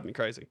ground. It was driving me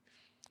crazy.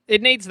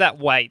 It needs that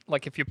weight.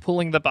 Like if you're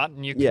pulling the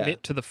button, you Yeah.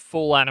 commit to the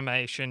full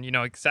animation. You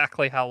know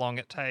exactly how long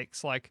it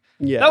takes. Like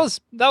Yeah.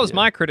 that was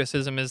my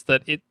criticism, is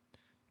that it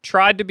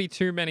tried to be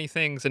too many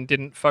things and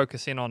didn't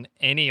focus in on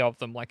any of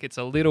them. Like it's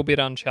a little bit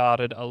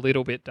Uncharted, a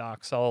little bit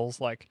Dark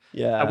Souls. Like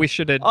Yeah. I wish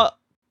it had Uh,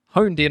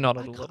 honed in on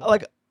it a little.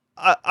 Like,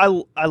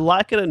 I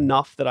like it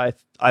enough that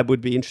I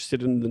would be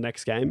interested in the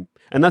next game.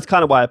 And that's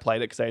kind of why I played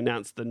it, because they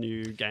announced the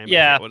new game.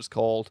 Yeah. I forget what it's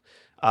called.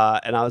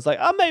 And I was like,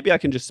 oh, maybe I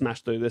can just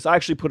smash through this. I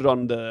actually put it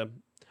on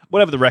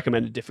whatever the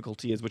recommended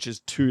difficulty is, which is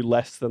 2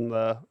 less than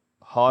the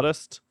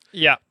hardest.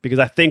 Yeah. Because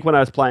I think when I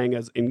was playing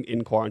as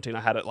in quarantine,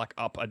 I had it like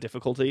up a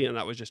difficulty, and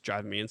that was just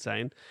driving me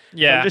insane.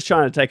 Yeah. So I'm just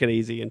trying to take it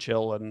easy and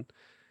chill, and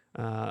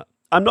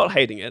I'm not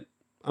hating it.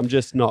 I'm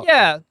just not.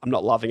 Yeah. I'm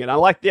not loving it. I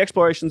like the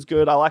exploration's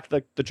good. I like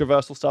the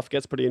traversal stuff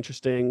gets pretty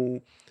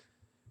interesting,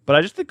 but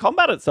I just the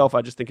combat itself,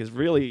 I just think is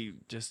really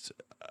just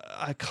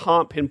I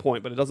can't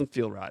pinpoint, but it doesn't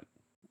feel right.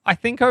 I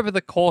think over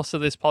the course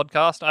of this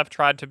podcast, I've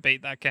tried to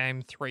beat that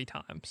game 3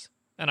 times.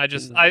 And I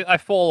just, I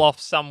fall off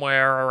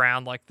somewhere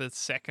around like the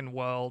second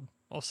world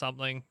or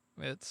something.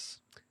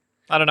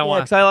 I don't know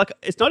why. Because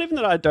it's not even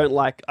that I don't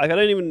like, I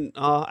don't even,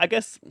 I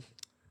guess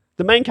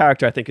the main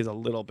character I think is a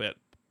little bit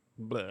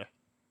bleh,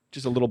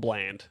 just a little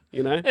bland,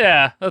 you know?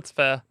 Yeah, that's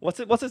fair. What's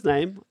his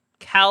name?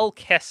 Cal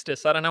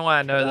Kestis. I don't know why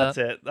I know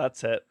that.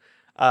 That's it.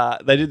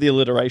 They did the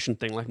alliteration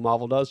thing like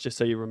Marvel does, just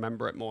so you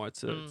remember it more.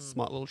 It's a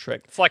smart little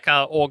trick. It's like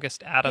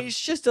August Adams. He's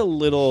just a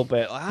little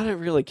bit. I don't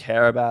really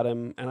care about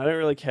him, and I don't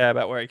really care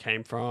about where he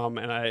came from,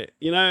 and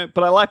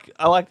but I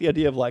like the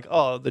idea of like,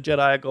 oh, the Jedi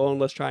are gone.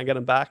 Let's try and get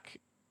them back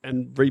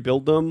and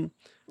rebuild them.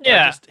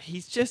 Yeah,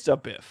 he's just a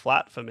bit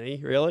flat for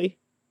me, really.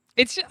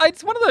 It's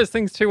one of those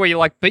things too where you're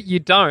like, but you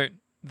don't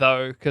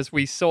though, because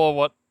we saw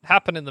what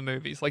happened in the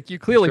movies. Like you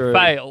clearly True.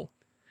 fail.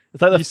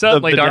 It's like You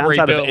certainly the don't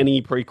downside rebuild. of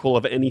any prequel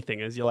of anything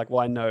is you're like,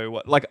 well, I know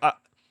what. Like,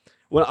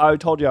 when I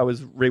told you I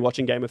was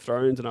rewatching Game of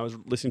Thrones and I was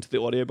listening to the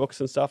audiobooks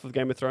and stuff of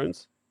Game of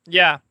Thrones,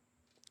 Yeah,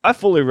 I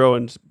fully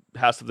ruined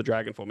House of the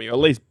Dragon for me, or at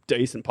least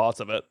decent parts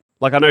of it.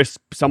 Like, I know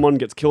someone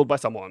gets killed by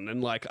someone,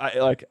 and I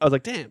was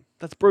like, damn,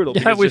 that's brutal.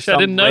 Yeah, I because wish just I some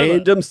didn't know that.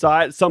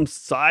 random some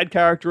side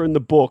character in the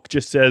book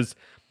just says,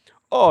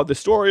 oh, the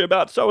story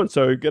about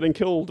so-and-so getting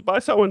killed by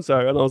so-and-so.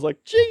 And I was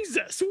like,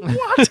 Jesus,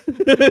 what?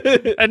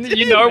 and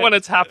you know when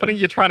it's happening,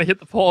 you're trying to hit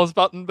the pause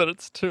button, but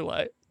it's too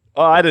late.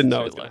 Oh, I didn't know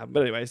too it was going late. to happen.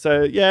 But anyway,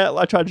 so yeah,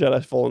 I tried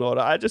Jedi Fallen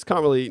Order. I just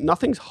can't really,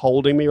 nothing's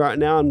holding me right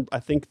now. And I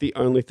think the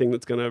only thing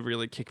that's going to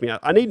really kick me out,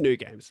 I need new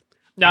games.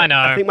 No, I know.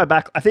 I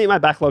think my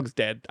backlog's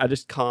dead. I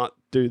just can't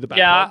do the backlog.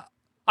 Yeah,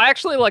 I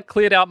actually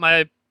cleared out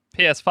my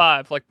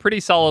PS5 pretty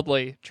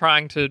solidly,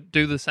 trying to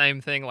do the same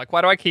thing. Like,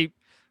 why do I keep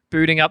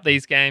booting up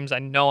these games I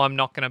know I'm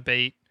not going to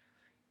beat?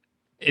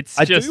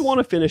 I do want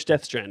to finish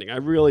Death Stranding. I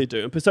really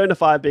do. And Persona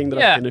 5 being that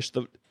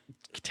Yeah.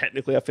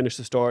 technically I finished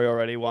the story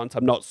already once.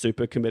 I'm not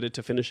super committed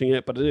to finishing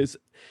it, but it's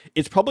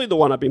probably the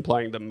one I've been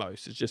playing the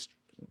most. It's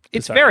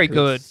Persona, very 'cause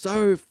good. It's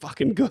so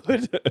fucking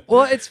good.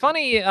 Well, it's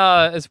funny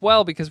as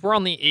well because we're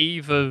on the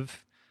eve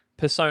of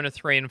Persona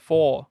 3 and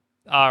 4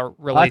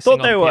 releasing. I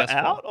thought they on were PS4.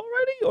 out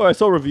already, or I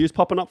saw reviews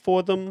popping up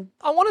for them.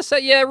 I want to say,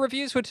 yeah,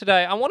 reviews were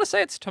today. I want to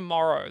say it's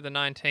tomorrow, the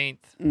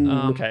 19th.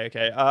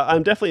 Okay.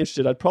 I'm definitely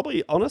interested.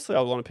 Honestly,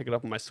 I want to pick it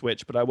up on my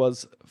Switch, but I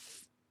was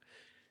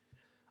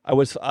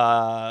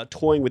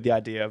toying with the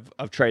idea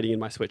of trading in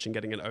my Switch and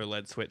getting an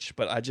OLED Switch,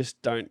 but I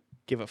just don't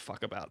give a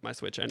fuck about my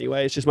Switch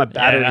anyway. It's just my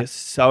battery is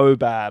so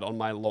bad on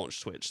my launch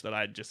Switch that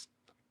I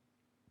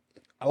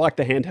like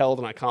the handheld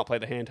and I can't play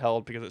the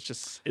handheld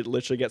because it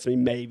literally gets me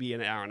maybe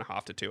an hour and a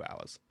half to 2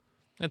 hours.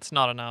 It's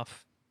not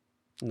enough.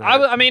 No.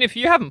 I mean, if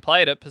you haven't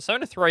played it,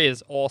 Persona 3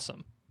 is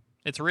awesome.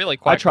 It's really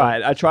quite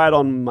I tried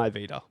on my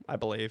Vita, I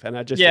believe, and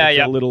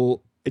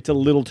it's a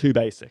little too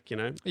basic, you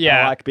know?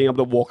 Yeah. I like being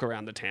able to walk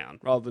around the town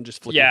rather than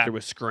just flicking Yeah. through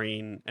a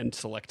screen and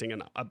selecting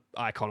an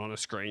icon on a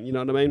screen, you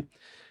know what I mean?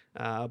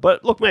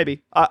 But look,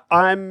 maybe.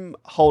 I'm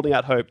holding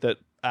out hope that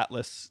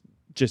Atlas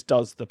just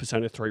does the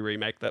Persona 3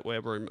 remake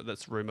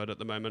that's rumored at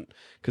the moment,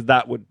 because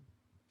that would,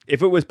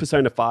 if it was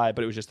Persona 5,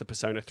 but it was just the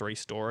Persona 3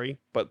 story,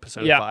 but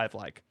Persona 5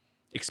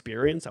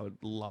 experience, I would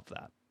love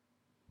that.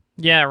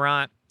 Yeah,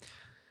 right.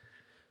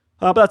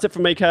 But that's it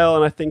from me, Kale,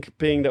 and I think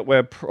being that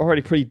we're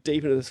already pretty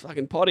deep into this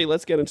fucking potty,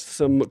 let's get into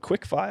some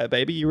quick fire,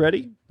 baby. You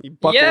ready? You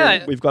buckle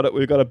in? We've got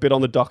a bit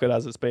on the docket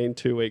as it's been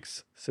 2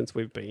 weeks since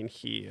we've been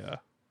here.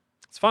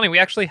 It's funny, we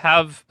actually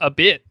have a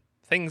bit.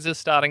 Things are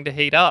starting to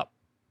heat up.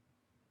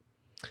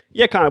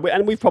 Yeah, kind of,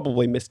 and we've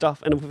probably missed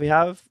stuff, and if we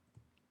have,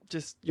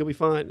 you'll be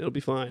fine. It'll be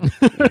fine.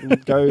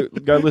 go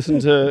listen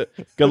to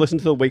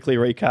the weekly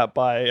recap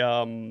by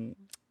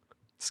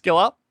Skill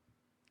Up?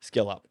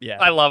 Skill Up. Yeah,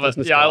 I love it.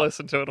 Listen I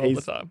listen to it all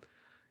the time.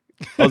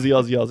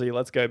 Aussie.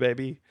 Let's go,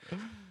 baby.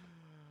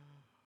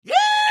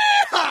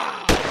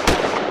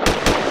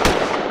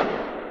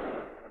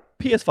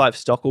 PS5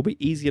 stock will be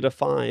easier to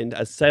find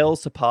as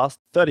sales surpass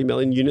 30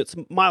 million units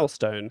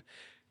milestone.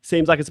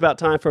 Seems like it's about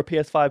time for a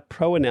PS5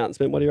 Pro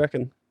announcement. What do you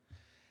reckon?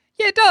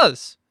 Yeah, it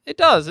does. It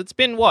does. It's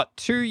been, what,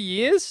 2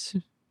 years?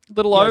 A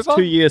little Yeah, over? it's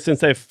 2 years since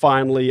they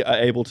finally are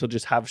able to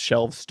just have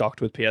shelves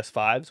stocked with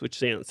PS5s,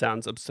 which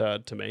sounds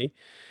absurd to me.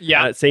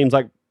 Yeah. And it seems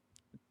like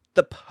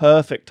the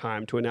perfect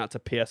time to announce a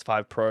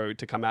PS5 Pro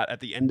to come out at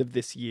the end of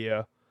this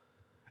year.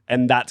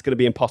 And that's going to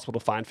be impossible to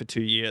find for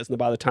 2 years. And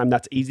by the time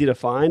that's easy to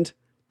find,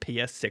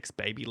 PS6,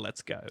 baby,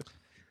 let's go.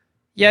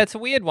 Yeah, it's a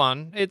weird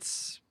one.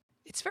 It's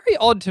very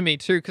odd to me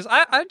too, because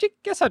I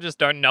guess I just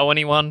don't know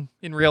anyone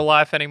in real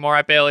life anymore.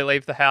 I barely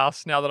leave the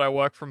house now that I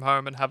work from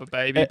home and have a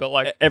baby. But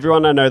like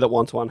everyone I know that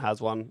wants one has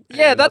one.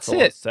 Yeah, that's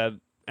all it. it's said,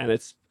 and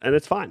it's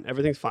fine.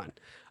 Everything's fine.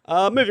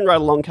 Moving right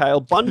along,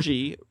 Kale.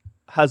 Bungie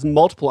has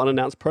multiple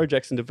unannounced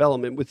projects in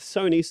development with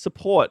Sony's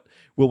support.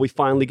 Will we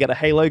finally get a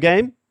Halo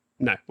game?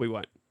 No, we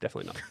won't.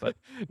 Definitely not. But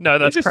no,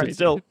 that's interesting crazy.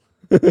 Still.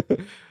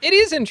 It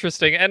is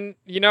interesting, and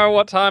you know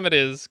what time it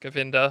is,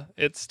 Govinda?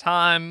 It's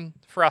time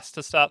for us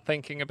to start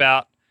thinking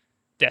about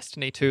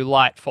Destiny 2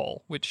 Lightfall,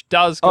 which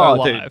does go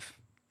live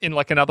in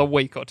like another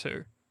week or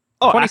two.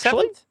 Oh, 27th?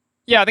 actually?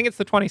 Yeah, I think it's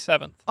the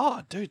 27th.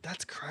 Oh, dude,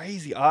 that's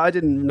crazy. I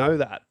didn't know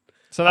that.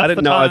 So that's I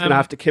didn't know I was going to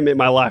have to commit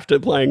my life to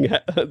playing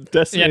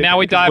Destiny. Yeah, now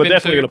we dive We're into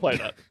definitely going to play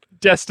that.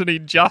 Destiny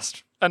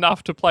just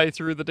enough to play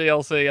through the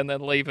DLC and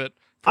then leave it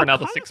for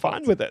another 6 months.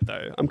 I'm fine with it,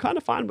 though. I'm kind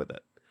of fine with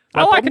it. I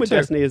My like problem it with too.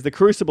 Destiny is the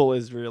Crucible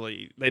is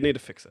really... They need to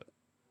fix it.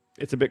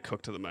 It's a bit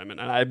cooked at the moment,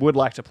 and I would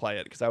like to play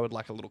it because I would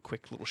like a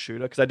quick little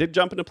shooter. Because I did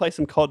jump in to play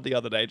some COD the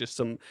other day,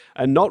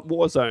 and not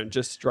Warzone,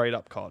 just straight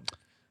up COD.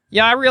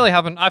 Yeah, I really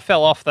haven't. I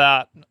fell off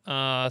that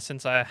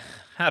since I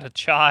had a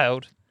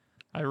child.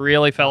 I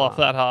really fell off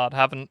that hard.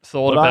 Haven't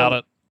thought about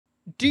it.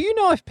 Do you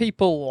know if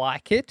people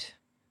like it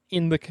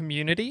in the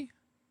community?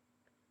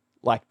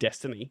 Like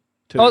Destiny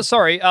 2. Oh,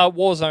 sorry,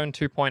 Warzone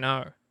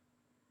 2.0.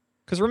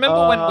 Because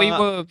remember when we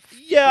were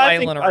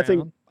flailing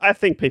around? I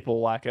think people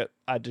like it.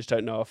 I just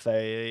don't know if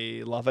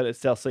they love it. It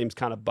still seems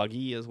kind of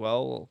buggy as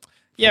well.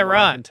 Yeah, from what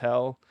right. I can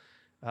tell.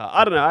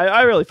 I don't know.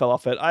 I really fell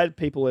off it. I had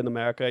people in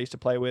America I used to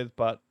play with,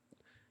 but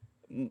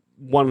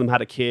one of them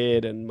had a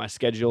kid, and my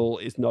schedule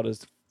is not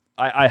as...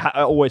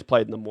 I always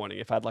played in the morning.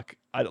 If I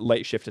had a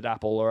late shift at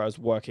Apple, or I was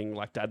working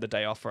I had the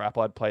day off for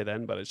Apple, I'd play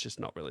then, but it's just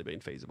not really been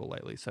feasible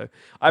lately. So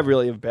I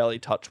really have barely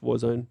touched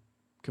Warzone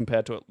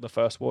compared to the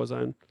first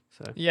Warzone.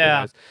 So yeah.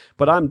 Anyways.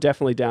 But I'm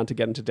definitely down to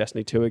get into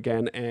Destiny 2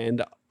 again,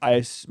 and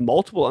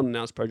multiple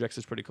unannounced projects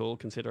is pretty cool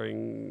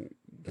considering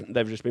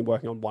they've just been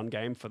working on one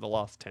game for the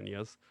last 10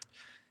 years.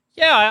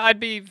 Yeah, I'd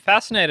be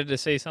fascinated to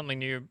see something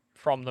new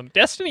from them.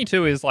 Destiny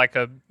 2 is like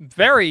a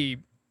very...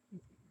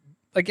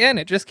 Again,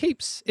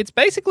 it's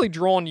basically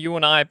drawn you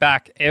and I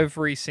back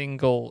every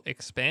single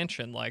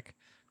expansion. Like,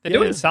 they're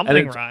doing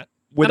something right.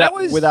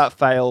 Without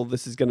fail,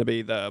 this is going to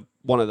be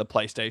one of the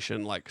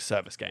PlayStation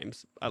service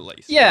games, at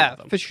least. Yeah,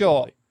 for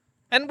sure. Surely.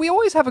 And we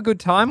always have a good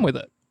time with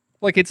it.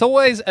 Like, it's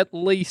always at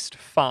least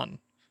fun.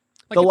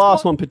 Like, the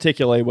last one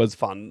particularly was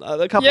fun.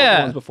 A couple of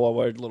ones before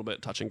were a little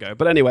bit touch and go.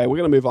 But anyway, we're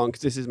going to move on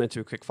because this is meant to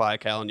be a quick fire,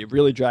 Cal, and you're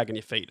really dragging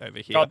your feet over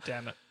here. God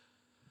damn it.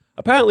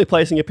 Apparently,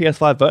 placing a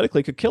PS5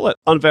 vertically could kill it.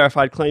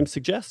 Unverified claims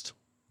suggest.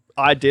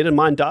 I did, and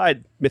mine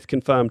died. Myth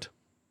confirmed.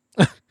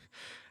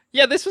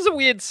 Yeah, this was a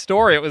weird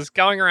story. It was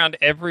going around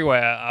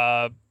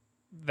everywhere.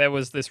 There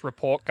was this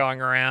report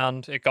going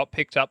around. It got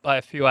picked up by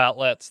a few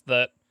outlets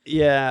that...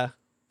 Yeah.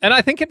 And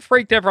I think it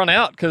freaked everyone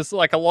out because,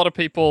 a lot of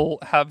people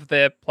have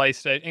their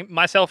PlayStation,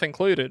 myself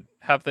included,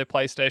 have their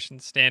PlayStation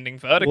standing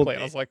vertically. Well,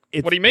 I was like,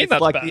 what do you mean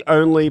that's bad? the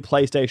only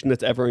PlayStation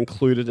that's ever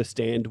included a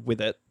stand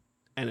with it.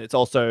 And it's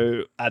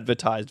also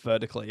advertised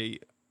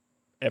vertically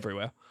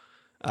everywhere.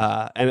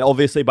 And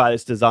obviously by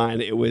its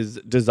design, it was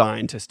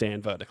designed to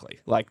stand vertically.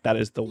 That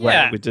is the way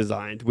it was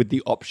designed, with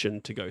the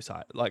option to go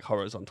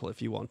horizontal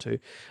if you want to.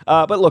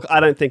 But look,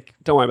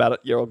 don't worry about it.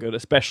 You're all good.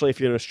 Especially if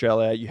you're in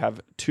Australia, you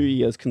have 2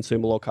 years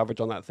consumer law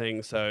coverage on that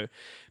thing. So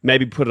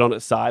maybe put it on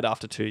its side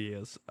after 2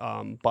 years.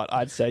 But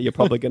I'd say you're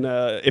probably going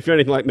to, if you're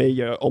anything like me,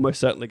 you're almost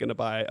certainly going to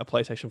buy a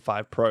PlayStation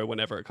 5 Pro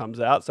whenever it comes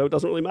out. So it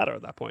doesn't really matter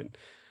at that point.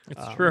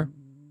 It's true.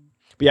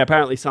 But yeah,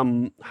 apparently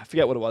I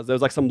forget what it was. There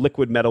was some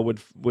liquid metal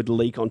would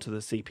leak onto the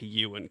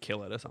CPU and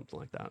kill it or something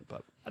like that.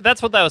 But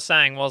that's what they were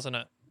saying, wasn't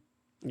it?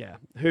 Yeah,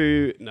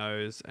 who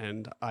knows?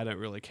 And I don't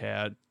really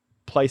care.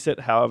 Place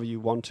it however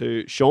you want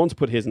to. Sean's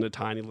put his in a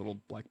tiny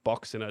little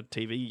box in a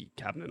TV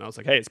cabinet. And I was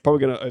like, hey, it's probably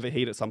going to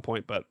overheat at some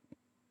point, but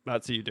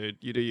that's you, dude.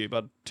 You do you.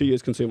 But 2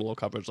 years consumer law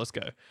coverage. Let's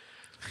go.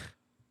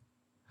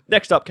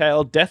 Next up,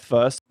 Kale,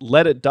 Deathverse,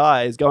 Let It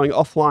Die is going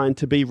offline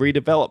to be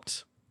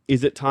redeveloped.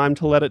 Is it time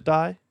to let it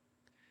die?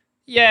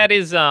 Yeah, it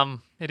is.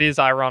 It is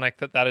ironic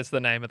that is the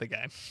name of the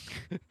game.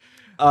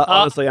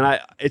 Honestly, and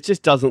it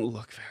just doesn't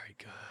look very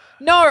good.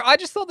 No, I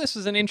just thought this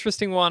was an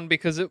interesting one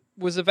because it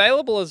was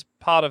available as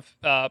part of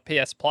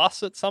PS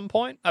Plus at some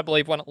point, I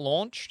believe, when it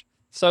launched.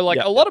 So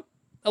a lot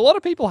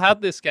of people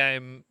had this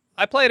game.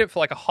 I played it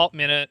for a hot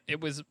minute.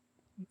 It was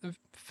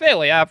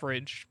fairly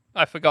average.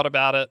 I forgot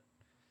about it,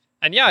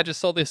 and I just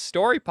saw this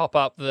story pop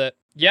up that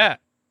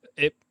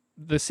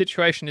the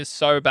situation is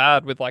so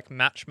bad with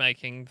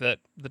matchmaking that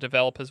the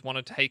developers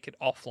want to take it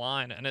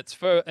offline, and it's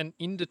for an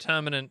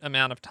indeterminate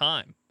amount of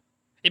time.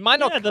 It might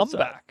not come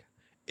back.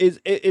 Is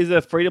it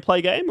a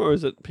free-to-play game, or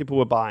is it people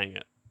were buying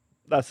it?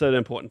 That's an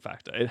important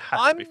factor. It has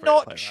to be I'm free-to-play,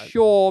 not right?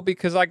 sure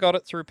because I got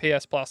it through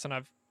PS Plus and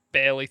I've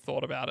barely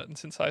thought about it. And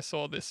since I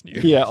saw this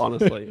news. Yeah,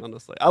 honestly.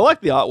 I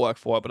like the artwork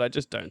for it, but I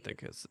just don't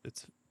think it's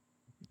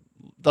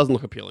doesn't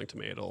look appealing to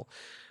me at all.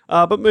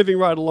 But moving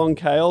right along,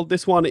 Kale,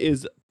 this one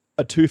is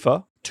a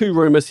twofer. 2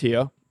 rumors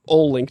here,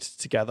 all linked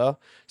together.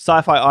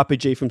 Sci-fi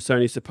RPG from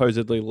Sony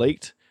supposedly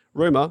leaked.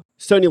 Rumor,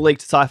 Sony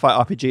leaked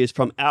sci-fi RPG is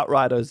from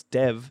Outriders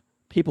dev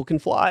People Can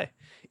Fly.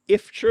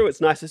 If true,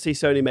 it's nice to see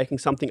Sony making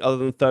something other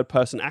than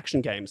third-person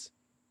action games.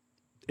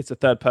 It's a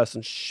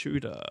third-person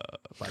shooter,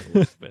 by the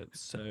looks of it.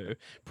 So,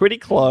 pretty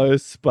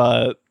close,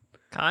 but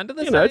Kind of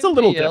the you same know, it's a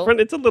little deal. different.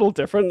 It's a little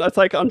different. It's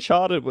like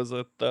Uncharted was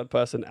a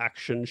third-person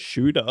action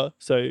shooter.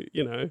 So,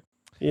 you know,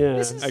 yeah,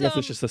 This is, I guess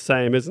it's just the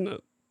same, isn't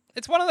it?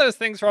 It's one of those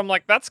things where I'm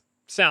like, that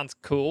sounds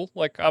cool.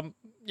 Like,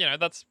 you know,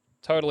 that's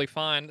totally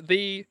fine.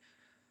 The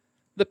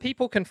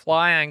People Can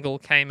Fly angle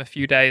came a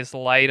few days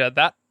later.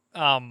 That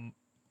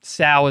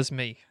sours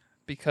me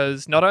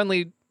because not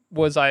only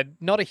was I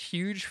not a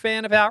huge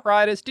fan of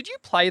Outriders, did you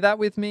play that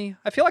with me?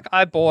 I feel like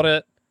I bought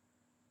it.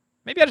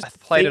 Maybe I just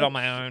played it on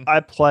my own. I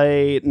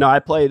played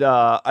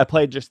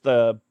just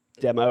the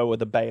demo or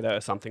the beta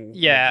or something. with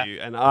Yeah. you,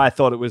 and I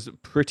thought it was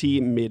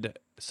pretty mid,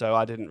 so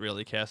I didn't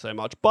really care so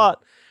much.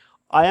 But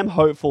I am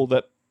hopeful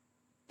that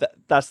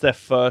that's their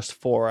first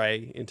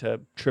foray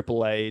into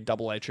AAA,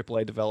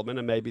 AAA development,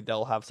 and maybe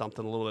they'll have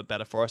something a little bit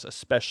better for us,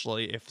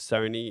 especially if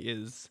Sony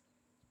is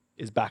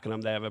backing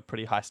them. They have a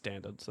pretty high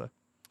standard, so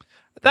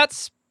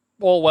That's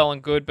all well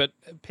and good, but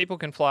People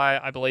Can Fly,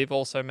 I believe,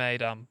 also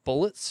made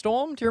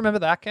Bulletstorm. Do you remember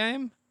that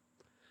game?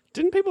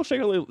 didn't people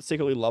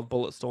secretly love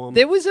Bulletstorm?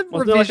 There was a Wasn't there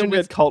like a revision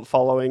weird with... cult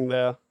following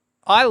there?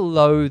 I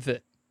loathe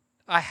it.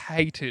 I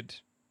hated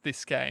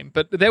this game,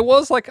 but there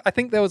was I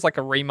think there was a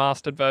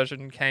remastered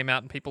version came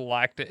out and people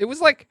liked it. It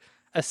was like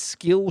a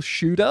skill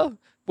shooter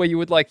where you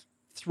would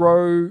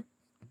throw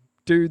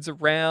dudes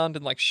around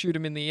and shoot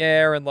them in the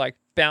air and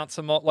bounce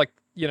them off,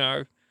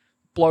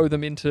 blow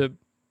them into...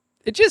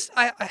 It just,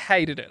 I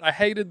hated it. I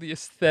hated the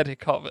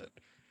aesthetic of it.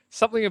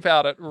 Something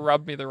about it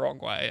rubbed me the wrong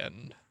way,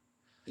 and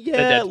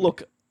Yeah,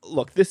 look,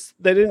 I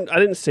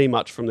didn't see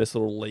much from this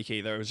little leak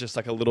either. It was just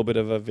a little bit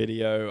of a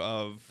video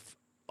of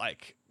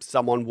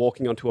someone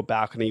walking onto a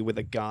balcony with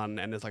a gun,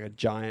 and there's a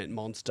giant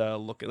monster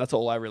looking. That's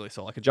all I really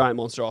saw. A giant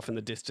monster off in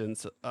the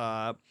distance.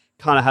 Kind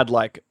of had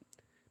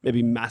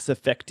maybe Mass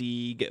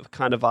Effect-y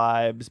kind of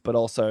vibes, but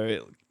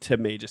also to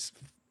me just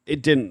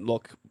it didn't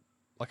look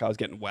like I was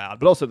getting wowed.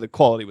 But also the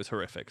quality was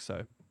horrific,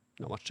 so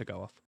not much to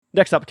go off.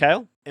 Next up,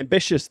 Kale.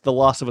 Ambitious The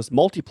Last of Us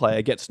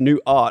multiplayer gets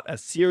new art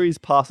as series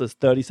passes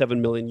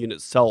 37 million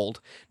units sold.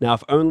 Now,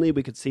 if only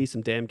we could see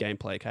some damn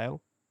gameplay,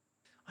 Kale.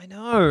 I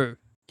know.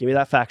 Give me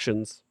that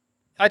factions.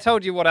 I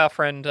told you what our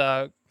friend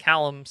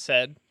Callum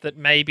said, that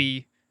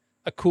maybe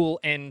a cool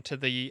end to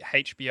the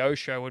HBO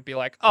show would be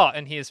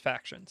and here's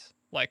factions.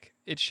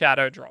 It's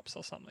Shadow Drops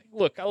or something.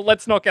 Look,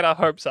 let's not get our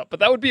hopes up, but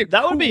that would be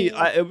that'd be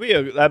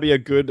a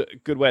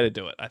good way to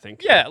do it, I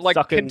think. Yeah,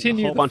 Suck in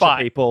continue a whole the bunch fight.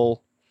 of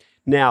people.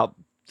 Now,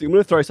 I'm going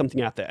to throw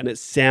something out there, and it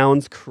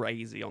sounds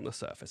crazy on the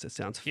surface. It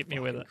sounds Hit me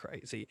with it.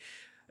 crazy.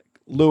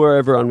 Lure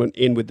everyone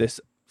in with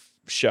this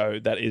show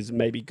that is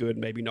maybe good,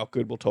 maybe not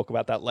good. We'll talk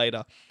about that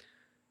later.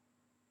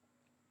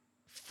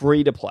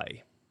 Free to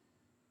play.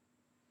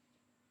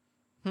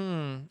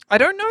 I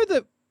don't know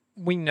that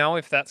we know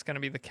if that's going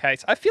to be the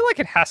case. I feel like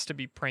it has to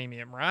be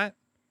premium, right?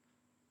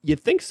 You'd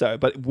think so,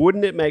 but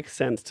wouldn't it make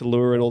sense to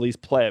lure in all these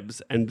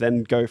plebs and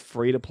then go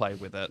free to play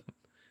with it?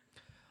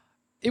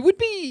 It would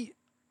be...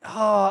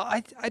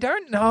 I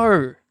don't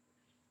know.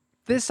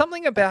 There's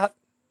something about...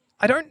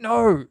 I don't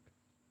know.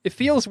 It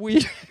feels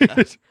weird.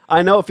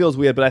 I know it feels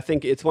weird, but I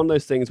think it's one of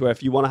those things where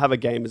if you want to have a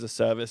game as a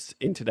service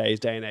in today's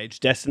day and age,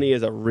 Destiny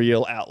is a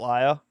real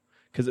outlier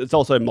because it's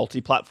also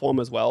multi-platform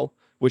as well,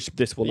 which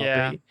this will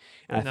not be.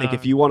 And I think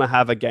if you want to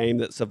have a game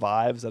that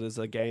survives, that is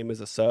a game as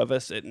a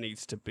service, it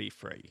needs to be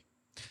free.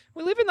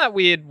 We live in that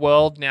weird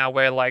world now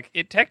where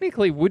it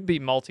technically would be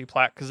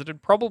multi-plat because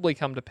it'd probably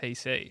come to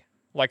PC.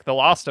 The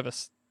Last of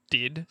Us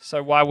did,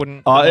 so why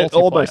wouldn't it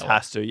almost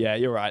has to. Yeah,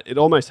 you're right. It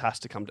almost has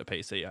to come to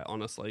PC,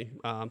 honestly.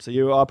 So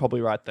you are probably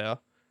right there.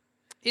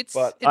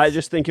 I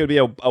just think it would be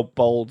a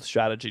bold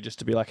strategy just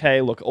to be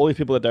hey, look, all these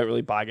people that don't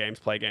really buy games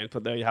play games,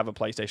 but there you have a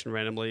PlayStation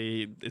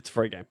randomly. It's a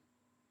free game.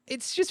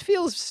 It just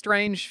feels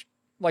strange,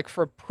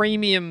 for a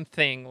premium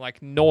thing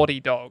like Naughty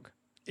Dog.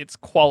 It's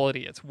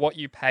quality. It's what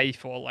you pay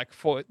for.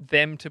 For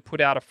them to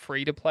put out a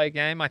free-to-play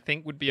game, I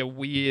think would be a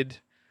weird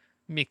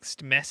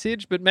mixed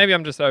message, but maybe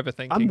I'm just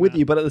overthinking. I'm with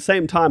you, but at the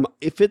same time,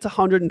 if it's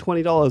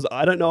 $120,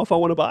 I don't know if I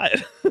want to buy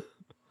it.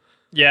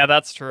 Yeah,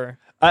 that's true.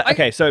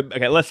 Let's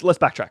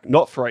backtrack.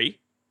 Not free.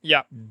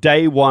 Yeah.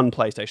 Day one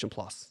PlayStation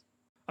Plus.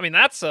 I mean,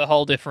 that's a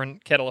whole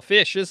different kettle of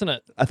fish, isn't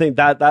it? I think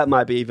that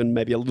might be even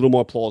maybe a little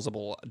more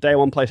plausible. Day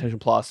one PlayStation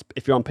Plus.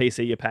 If you're on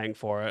PC, you're paying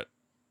for it.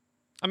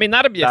 I mean,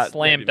 that'd be a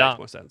slam dunk.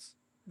 Makes more sense.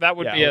 That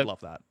would I would love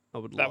that.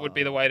 That would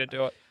be the way to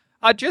do it.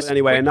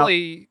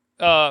 Quickly,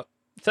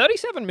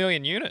 37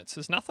 million units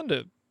is nothing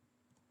to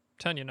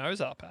turn your nose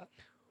up at.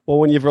 Well,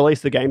 when you've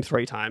released the game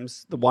 3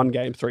 times, the one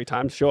game 3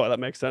 times, sure, that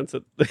makes sense.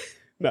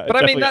 No, But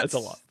I mean, it's a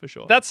lot for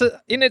sure.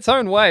 in its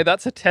own way,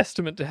 that's a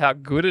testament to how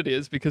good it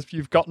is because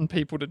you've gotten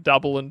people to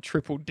double and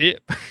triple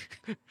dip.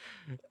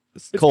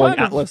 Calling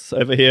kind of- Atlas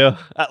over here.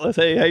 Atlas,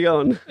 hey, how you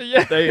going?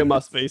 Yeah. They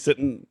must be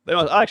sitting.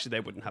 Actually, they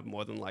wouldn't have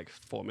more than like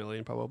 4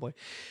 million probably.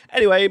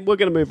 Anyway, we're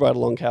going to move right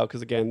along, Cal,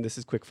 because again, this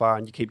is quickfire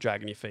and you keep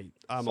dragging your feet.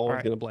 I'm always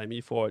Sorry. going to blame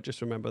you for it.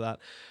 Just remember that.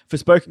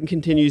 Forspoken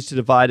continues to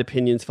divide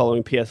opinions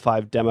following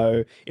PS5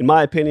 demo. In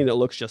my opinion, it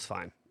looks just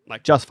fine.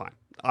 Like, just fine.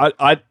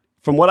 I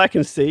from what I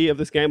can see of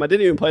this game, I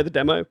didn't even play the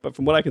demo, but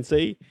from what I can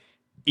see,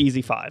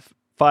 easy 5.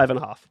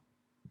 5.5.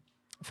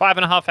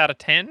 5.5 out of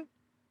 10.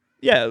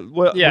 Yeah,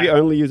 we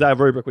only use our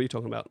rubric. What are you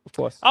talking about? Of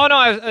course. Oh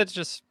no, it's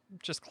just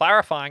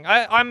clarifying.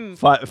 I'm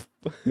 5.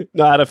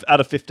 No, out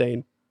of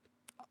 15.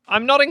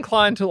 I'm not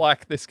inclined to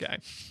like this game.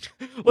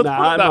 Let's Nah, put it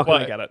I'm that not way.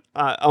 gonna get it.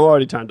 I'm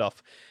already turned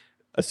off.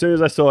 As soon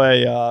as I saw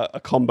a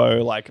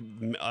combo like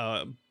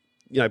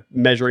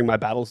measuring my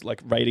battles,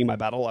 like rating my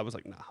battle, I was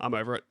like, nah, I'm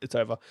over it. It's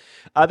over.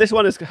 This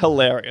one is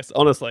hilarious.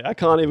 Honestly, I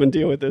can't even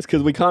deal with this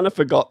because we kind of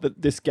forgot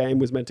that this game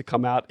was meant to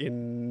come out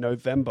in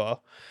November,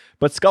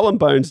 but Skull and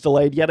Bones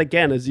delayed yet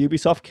again as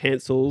Ubisoft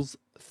cancels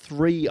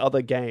 3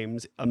 other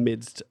games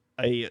amidst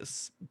a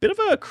bit of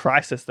a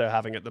crisis they're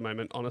having at the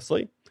moment.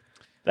 Honestly.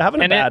 They're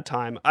having a bad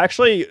time.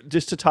 Actually,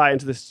 just to tie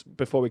into this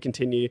before we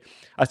continue,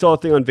 I saw a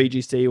thing on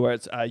VGC where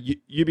it's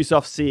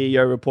Ubisoft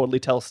CEO reportedly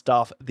tells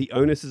staff the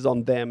onus is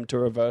on them to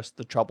reverse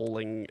the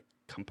troubling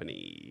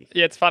company.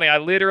 Yeah, it's funny. I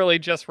literally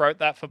just wrote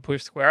that for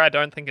Push Square. I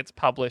don't think it's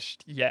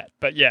published yet,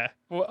 but yeah,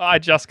 I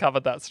just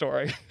covered that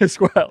story as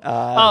well.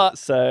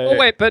 Oh,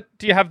 wait, but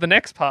do you have the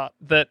next part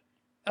that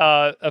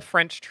a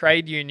French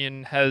trade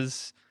union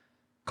has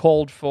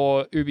called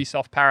for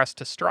Ubisoft Paris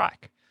to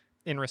strike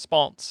in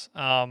response?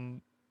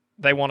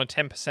 They want a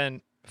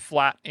 10%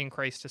 flat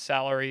increase to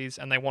salaries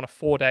and they want a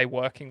 4-day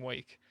working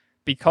week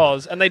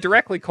and they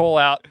directly call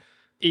out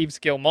Yves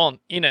Guillemot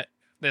in it.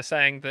 They're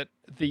saying that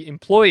the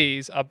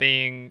employees are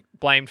being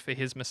blamed for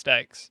his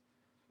mistakes.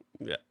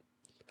 Yeah.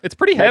 It's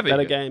pretty Make heavy.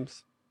 better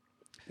games.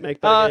 Make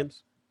better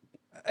games.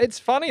 It's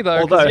funny though.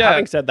 Although, 'cause, yeah,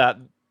 having said that,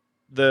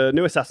 the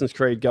new Assassin's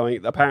Creed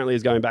apparently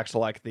is going back to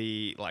like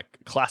the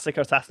classic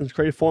Assassin's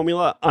Creed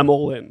formula. I'm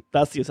all in.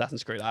 That's the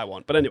Assassin's Creed I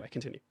want. But anyway,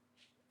 continue.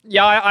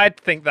 Yeah, I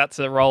think that's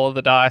a roll of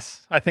the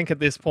dice. I think at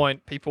this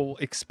point, people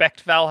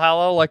expect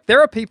Valhalla. Like,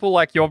 there are people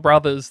like your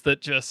brothers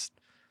that just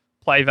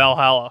play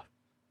Valhalla.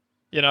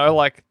 You know,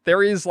 like,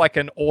 there is like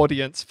an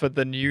audience for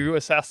the new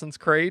Assassin's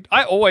Creed.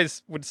 I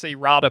always would see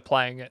Rada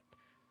playing it.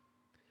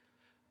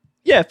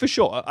 Yeah, for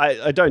sure.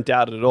 I don't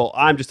doubt it at all.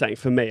 I'm just saying,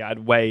 for me,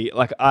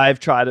 I've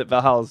tried it.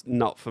 Valhalla's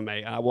not for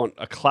me. I want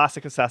a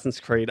classic Assassin's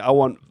Creed. I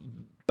want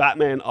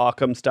Batman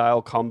Arkham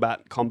style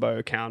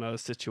combo counter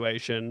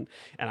situation,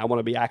 and I want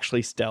to be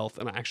actually stealth,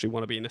 and I actually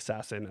want to be an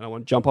assassin, and I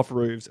want to jump off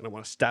roofs, and I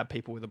want to stab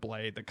people with a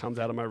blade that comes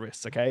out of my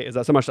wrists. Okay, is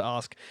that so much to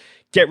ask?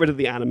 Get rid of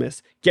the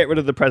animus, get rid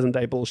of the present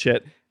day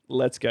bullshit.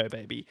 Let's go,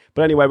 baby.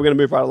 But anyway, we're going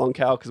to move right along,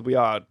 Cal, because we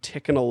are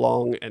ticking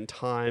along, and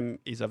time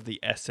is of the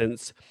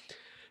essence.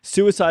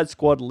 Suicide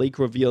Squad leak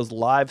reveals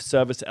live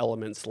service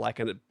elements like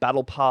a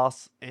battle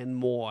pass and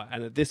more.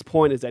 And at this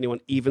point, is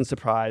anyone even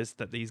surprised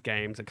that these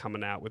games are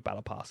coming out with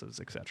battle passes,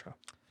 etc.?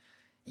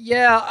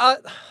 Yeah, I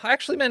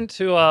actually meant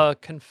to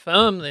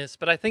confirm this,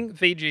 but I think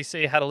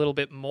VGC had a little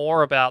bit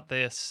more about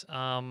this.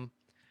 Yeah,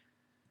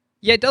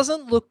 it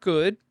doesn't look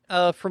good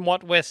from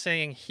what we're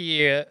seeing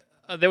here.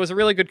 There was a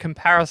really good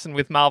comparison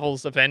with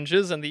Marvel's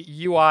Avengers, and the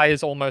UI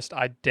is almost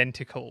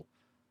identical.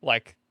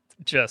 Like,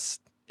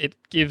 just, it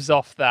gives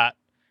off that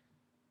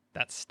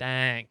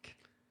stank.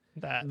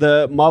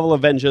 The Marvel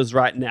Avengers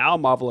right now,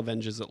 Marvel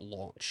Avengers at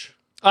launch.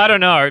 I don't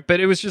know, but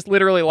it was just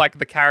literally like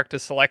the character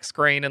select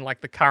screen and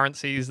like the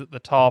currencies at the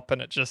top,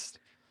 and it just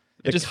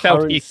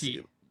felt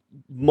icky.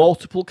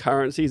 Multiple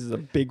currencies is a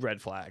big red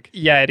flag.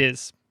 Yeah, it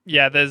is.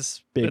 Yeah,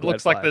 Big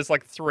looks red like flag. there's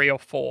like 3 or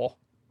 4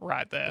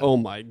 right there. Oh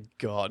my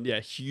god, yeah,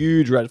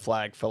 huge red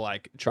flag for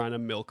like trying to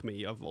milk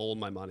me of all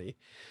my money.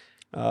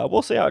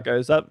 We'll see how it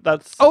goes.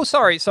 That's Oh,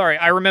 sorry.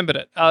 I remembered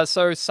it.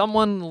 So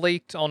someone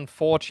leaked on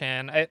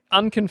 4chan,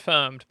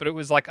 unconfirmed, but it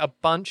was like a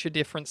bunch of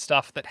different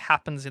stuff that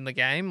happens in the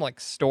game,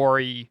 like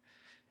story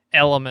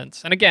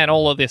elements. And again,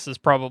 all of this is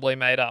probably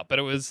made up, but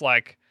it was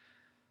like,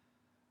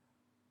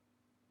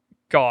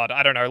 God,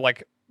 I don't know,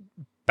 like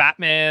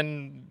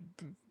Batman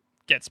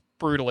gets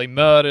brutally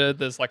murdered.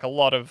 There's like a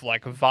lot of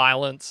like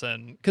violence,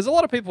 and because a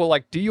lot of people were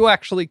like, do you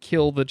actually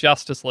kill the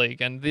Justice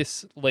League? And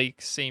this leak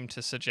seemed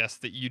to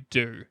suggest that you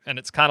do, and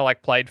it's kind of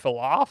like played for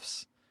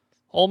laughs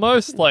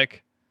almost.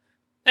 Like,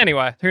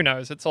 anyway, who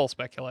knows? It's all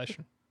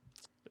speculation.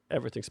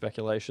 everything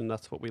speculation.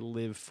 That's what we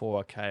live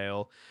for,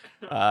 Kale.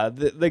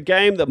 The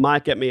game that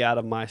might get me out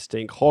of my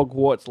stink,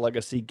 Hogwarts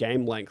Legacy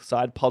game length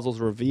side puzzles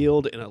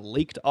revealed in a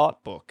leaked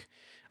art book.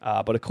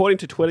 But according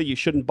to Twitter, you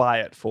shouldn't buy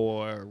it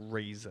for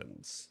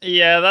reasons.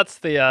 Yeah, that's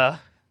the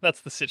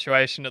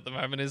situation at the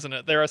moment, isn't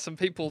it? There are some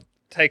people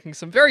taking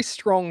some very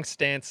strong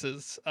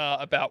stances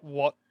about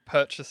what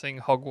purchasing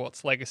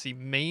Hogwarts Legacy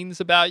means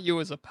about you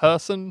as a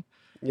person.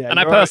 Yeah, And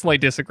I personally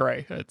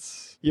disagree.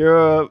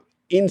 You're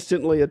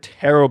instantly a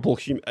terrible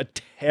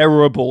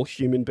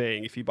human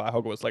being if you buy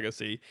Hogwarts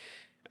Legacy,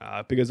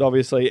 because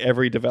obviously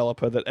every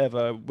developer that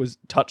ever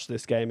touched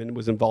this game and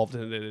was involved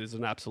in it is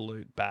an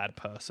absolute bad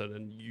person,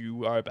 and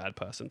you are a bad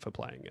person for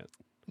playing it.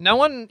 No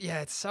one,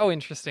 yeah, it's so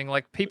interesting.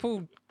 Like,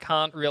 people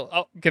can't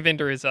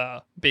Govinda is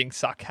being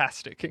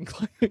sarcastic in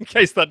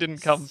case that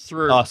didn't come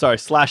through. Oh, sorry,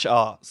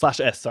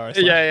 /R//S, sorry.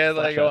 Yeah,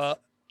 there you are.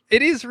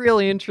 It is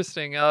really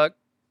interesting.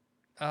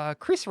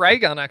 Chris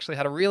Raygun actually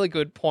had a really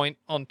good point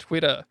on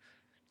Twitter.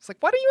 It's like,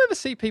 why do you ever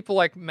see people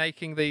like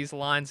making these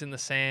lines in the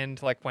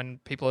sand, like when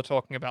people are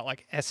talking about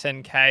like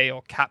SNK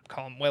or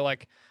Capcom, where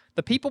like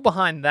the people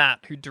behind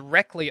that who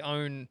directly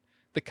own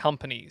the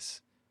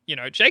companies, you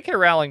know, J.K.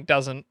 Rowling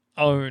doesn't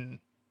own,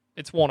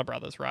 it's Warner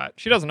Brothers, right?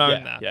 She doesn't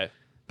own that. Yeah.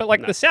 But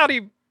like the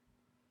Saudi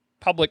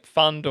public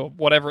fund or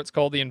whatever it's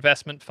called, the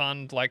investment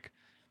fund, like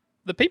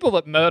the people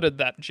that murdered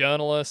that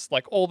journalist,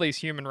 like all these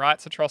human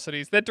rights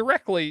atrocities, they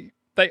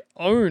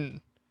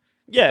own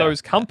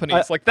those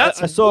companies.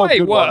 That's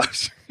way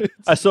worse.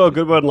 I saw a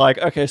good one like,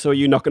 okay, so are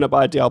you not going to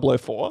buy Diablo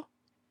 4?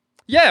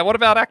 Yeah, what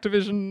about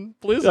Activision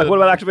Blizzard? Like, what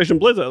about Activision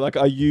Blizzard? Like,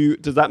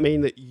 does that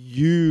mean that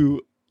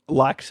you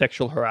like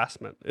sexual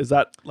harassment? Is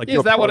that like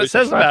is that what it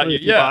says about you?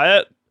 Yeah. Buy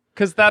it?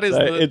 Because that is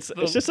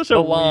it's just such a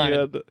line.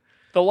 weird...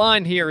 The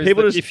line here is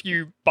that if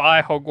you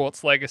buy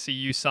Hogwarts Legacy,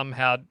 you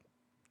somehow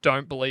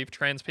don't believe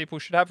trans people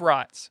should have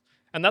rights.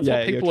 And that's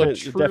what people are truly...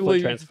 You're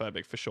definitely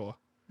transphobic, for sure.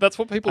 That's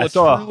what people are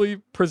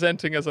truly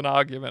presenting as an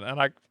argument,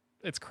 and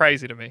it's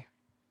crazy to me.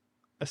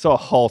 I saw a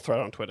whole thread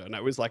on Twitter, and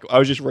it was like, I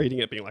was just reading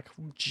it being like,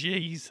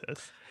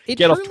 Jesus.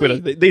 Get off Twitter.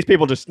 These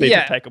people just need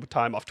to take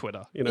time off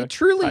Twitter. You know, it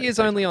truly is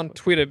only on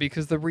Twitter,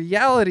 because the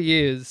reality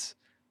is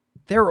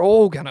they're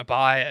all going to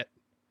buy it.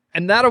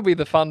 And that'll be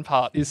the fun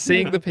part, is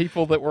seeing the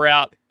people that were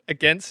out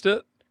against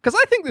it. Because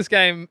I think this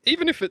game,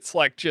 even if it's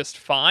like just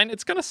fine,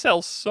 it's going to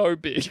sell so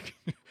big.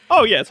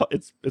 Oh yeah,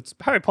 it's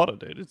Harry Potter,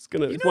 dude. It's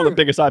one of the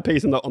biggest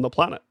IPs on the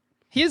planet.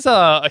 Here's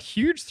a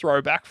huge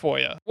throwback for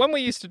you. When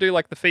we used to do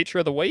like the feature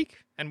of the week,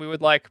 and we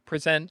would like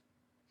present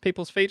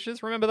people's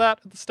features. Remember that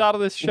at the start of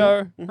this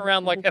show,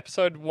 around like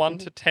episode 1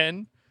 to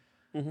 10.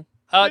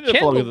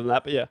 Longer than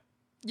that, but yeah.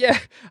 Yeah,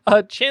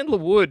 Chandler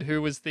Wood, who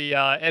was the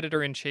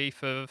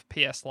editor-in-chief of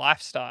PS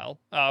Lifestyle,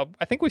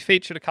 I think we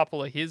featured a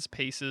couple of his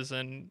pieces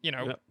and,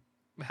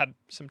 had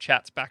some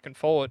chats back and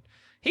forward.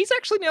 He's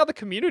actually now the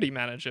community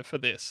manager for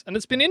this. And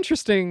it's been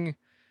interesting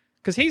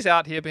because he's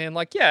out here being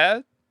like,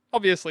 yeah,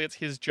 obviously it's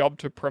his job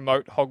to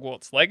promote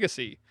Hogwarts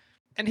Legacy.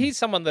 And he's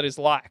someone that is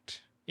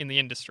liked in the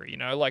industry,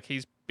 like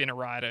he's been a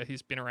writer,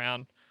 he's been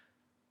around.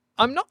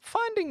 I'm not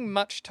finding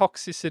much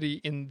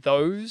toxicity in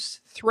those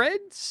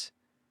threads.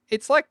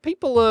 It's like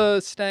people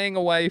are staying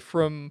away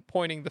from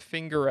pointing the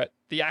finger at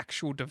the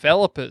actual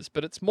developers,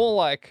 but it's more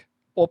like,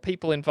 or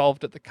people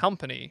involved at the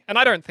company. And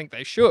I don't think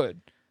they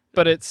should,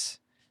 but it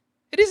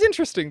is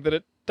interesting that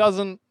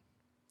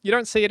you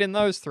don't see it in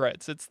those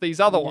threads. It's these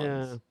other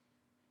ones.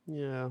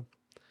 Yeah.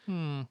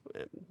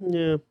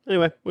 Yeah.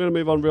 Anyway, we're going to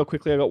move on real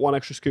quickly. I got one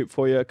extra scoop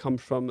for you. It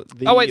comes from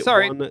the... Oh, wait,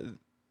 sorry.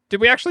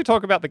 Did we actually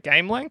talk about the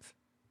game length?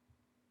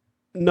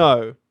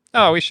 No.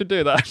 Oh, we should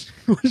do that.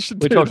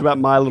 We talked about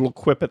my little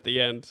quip at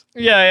the end.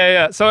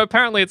 Yeah. So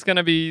apparently it's going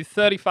to be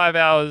 35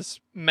 hours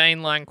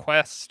mainline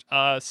quest,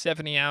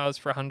 70 hours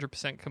for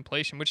 100%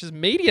 completion, which is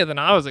meatier than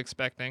I was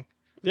expecting.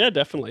 Yeah,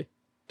 definitely.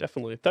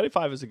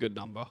 35 is a good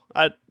number.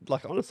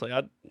 Honestly,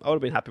 I would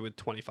have been happy with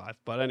 25.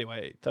 But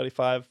anyway,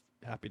 35,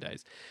 happy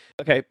days.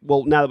 Okay,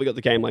 well, now that we got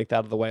the game length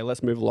out of the way,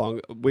 let's move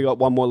along. We got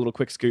one more little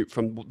quick scoop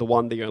from the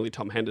only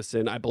Tom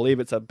Henderson. I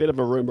believe it's a bit of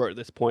a rumor at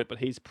this point, but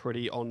he's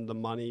pretty on the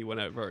money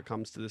whenever it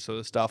comes to this sort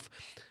of stuff.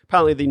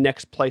 Apparently, the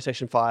next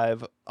PlayStation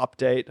 5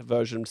 update,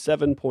 version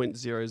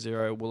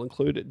 7.00, will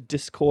include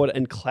Discord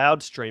and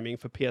cloud streaming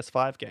for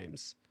PS5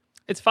 games.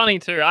 It's funny,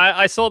 too.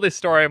 I saw this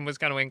story and was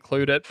going to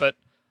include it, but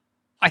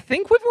I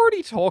think we've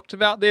already talked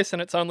about this,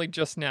 and it's only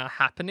just now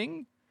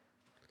happening.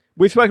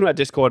 We've spoken about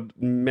Discord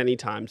many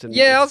times. And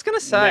yeah, I was going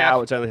to say.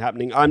 Now it's only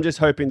happening. I'm just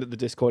hoping that the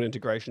Discord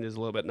integration is a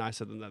little bit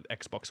nicer than the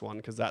Xbox one,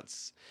 because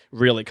that's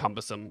really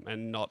cumbersome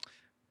and not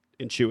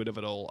intuitive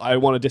at all. I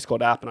want a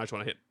Discord app, and I just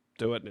want to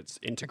do it, and it's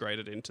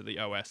integrated into the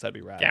OS. That'd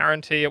be rad.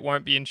 Guarantee it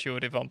won't be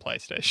intuitive on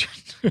PlayStation.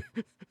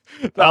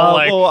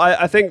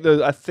 I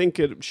think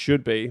it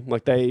should be.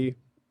 Like, they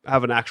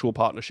have an actual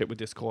partnership with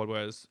Discord,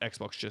 whereas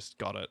Xbox just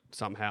got it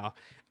somehow.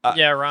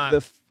 Yeah, right.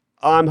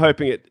 I'm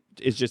hoping it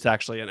is just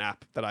actually an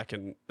app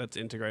that's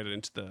integrated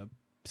into the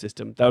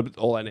system. That would be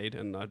all I need,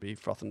 and I'd be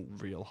frothing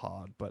real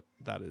hard, but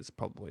that is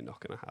probably not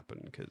going to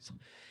happen because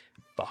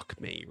fuck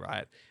me,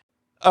 right?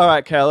 All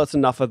right, Kale, that's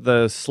enough of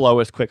the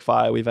slowest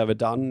quickfire we've ever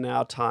done.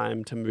 Now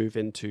time to move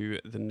into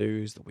the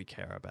news that we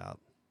care about.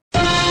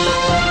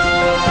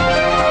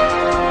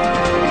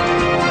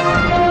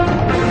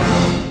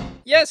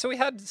 Yeah, so we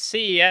had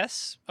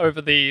CES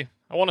over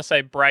I want to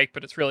say break,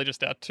 but it's really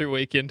just our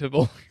 2-week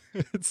interval.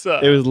 It's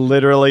It was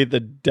literally the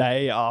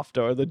day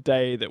after, or the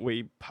day that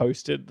we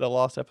posted the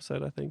last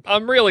episode, I think.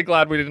 I'm really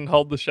glad we didn't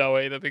hold the show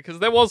either because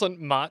there wasn't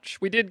much.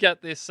 We did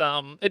get this,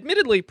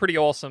 admittedly pretty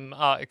awesome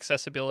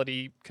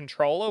accessibility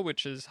controller,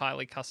 which is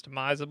highly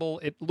customizable.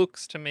 It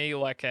looks to me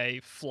like a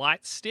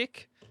flight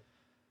stick.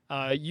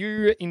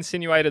 You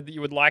insinuated that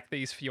you would like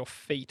these for your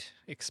feet.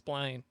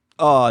 Explain.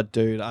 Oh,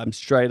 dude, I'm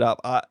straight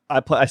up.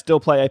 I still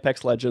play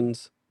Apex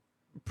Legends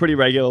pretty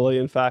regularly,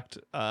 in fact.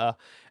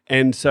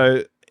 And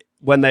so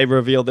when they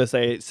revealed this,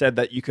 they said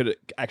that you could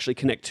actually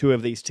connect two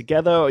of these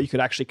together, or you could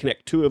actually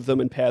connect two of them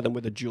and pair them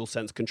with a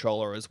DualSense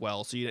controller as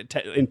well. So you,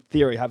 in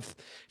theory, have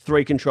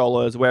three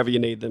controllers wherever you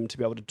need them to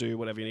be able to do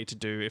whatever you need to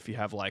do if you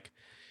have like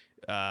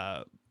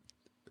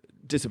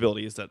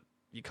disabilities that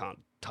you can't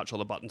touch all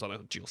the buttons on a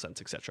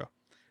DualSense, etc.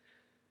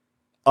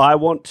 I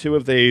want two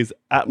of these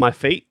at my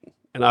feet.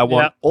 And I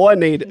want all I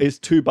need is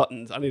two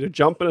buttons. I need a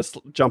jump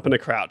and a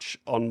crouch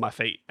on my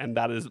feet, and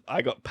that is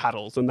I got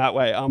paddles. And that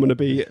way, I'm going to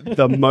be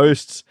the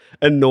most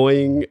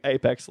annoying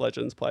Apex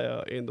Legends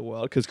player in the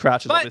world because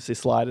crouch is obviously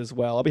slide as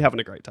well. I'll be having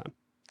a great time.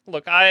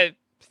 Look, I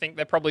think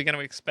they're probably going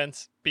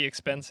to be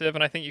expensive,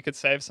 and I think you could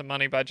save some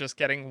money by just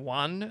getting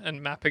one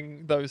and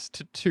mapping those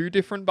to two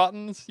different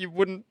buttons. You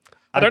wouldn't.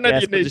 I don't know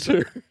if you need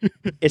two.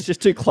 It's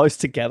just too close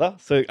together,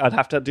 so I'd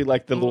have to do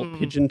like the little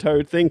pigeon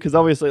toed thing because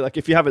obviously, like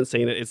if you haven't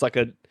seen it, it's like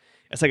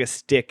a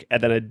stick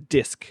and then a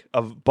disc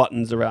of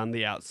buttons around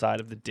the outside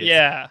of the disc.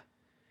 Yeah.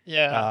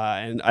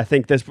 And I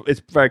think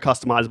it's very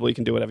customizable. You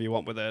can do whatever you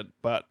want with it.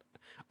 But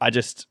I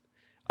guess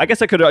I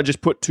could just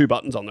put two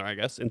buttons on there, I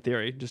guess, in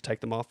theory. Just take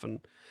them off.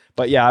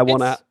 But yeah,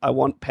 I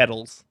want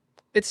pedals.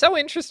 It's so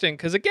interesting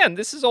because, again,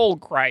 this is all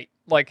great.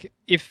 Like,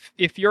 if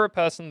you're a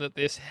person that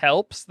this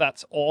helps,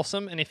 that's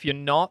awesome. And if you're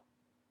not,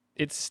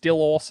 it's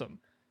still awesome.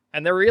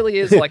 And there really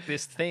is like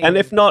this thing. And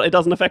if not, it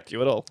doesn't affect you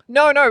at all.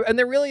 No. And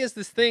there really is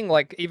this thing,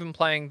 like even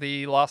playing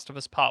The Last of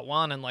Us Part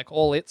 1 and like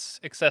all its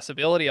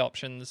accessibility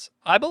options,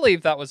 I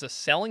believe that was a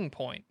selling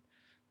point.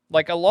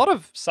 Like a lot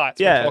of sites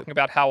were talking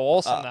about how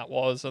awesome that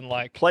was. And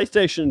like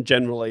PlayStation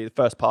generally, the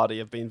first party,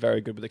 have been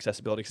very good with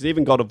accessibility because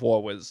even God of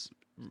War was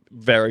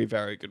very,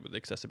 very good with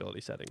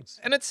accessibility settings.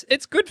 And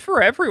it's good for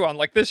everyone.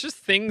 Like there's just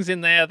things in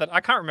there that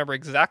I can't remember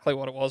exactly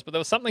what it was, but there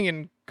was something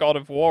in God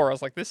of War. I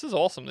was like, this is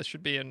awesome. This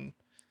should be in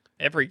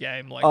every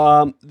game.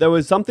 Like there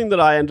was something that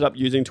I ended up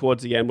using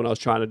towards the end when I was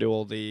trying to do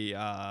all the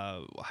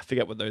I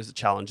forget what those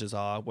challenges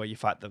are where you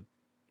fight the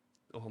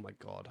oh my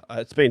god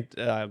it's been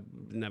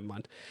never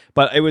mind,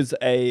 but it was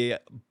a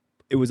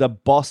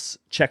boss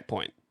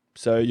checkpoint,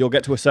 so you'll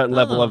get to a certain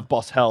level of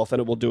boss health and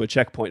it will do a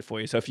checkpoint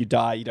for you, so if you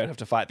die you don't have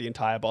to fight the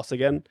entire boss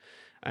again.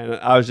 And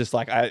I was just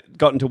like, I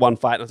got into one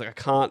fight and I was like,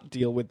 I can't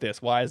deal with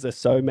this, why is there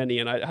so many?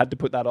 And I had to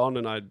put that on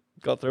and I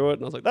got through it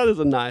and I was like,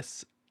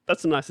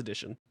 that's a nice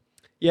addition.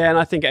 Yeah, and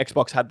I think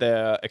Xbox had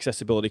their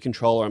accessibility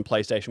controller and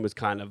PlayStation was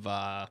kind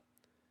of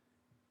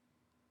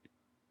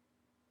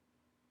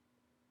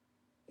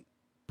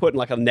put in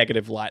like a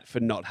negative light for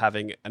not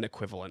having an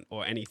equivalent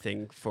or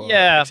anything for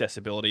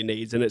accessibility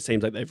needs. And it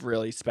seems like they've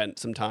really spent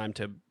some time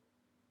to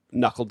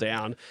knuckle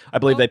down. I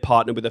believe they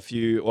partnered with a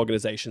few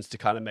organizations to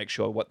kind of make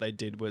sure what they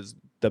did was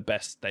the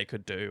best they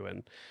could do.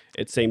 And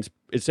it seems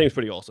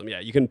pretty awesome.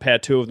 Yeah, you can pair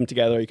two of them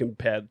together. You can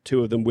pair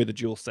two of them with a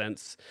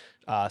DualSense.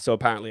 So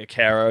apparently a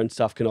carer and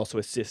stuff can also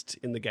assist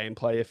in the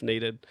gameplay if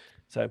needed.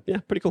 So yeah,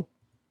 pretty cool.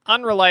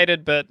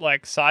 Unrelated, but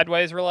like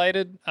sideways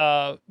related.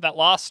 That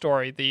last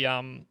story, the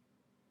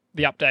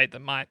update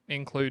that might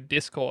include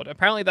Discord.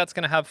 Apparently that's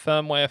going to have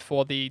firmware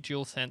for the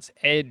DualSense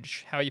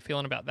Edge. How are you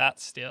feeling about that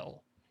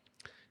still?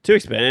 Too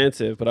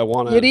expensive, but I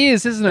want to. It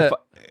is, isn't it?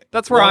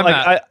 That's where I'm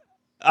at.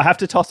 I have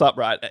to toss up,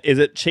 right? Is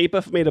it cheaper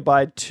for me to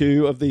buy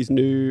two of these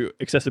new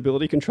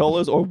accessibility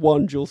controllers or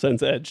one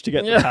DualSense Edge to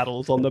get the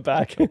paddles on the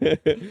back?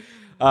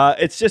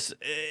 It's just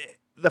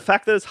the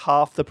fact that it's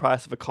half the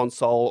price of a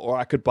console, or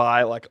I could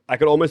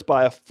almost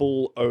buy a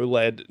full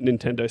OLED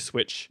Nintendo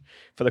Switch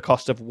for the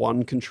cost of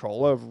one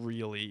controller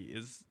really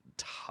is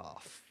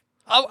tough.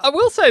 I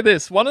will say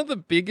this, one of the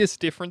biggest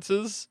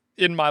differences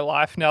in my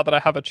life now that I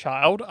have a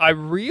child, I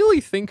really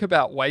think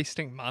about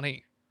wasting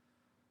money.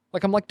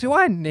 Like, I'm like, do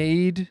I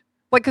need...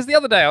 Like, because the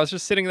other day I was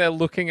just sitting there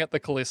looking at the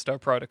Callisto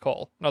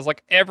Protocol, and I was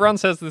like, everyone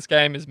says this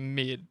game is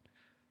mid.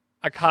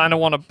 I kind of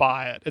want to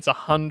buy it. It's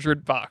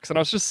 $100, and I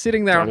was just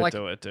sitting there. Don't I'm like,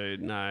 do it,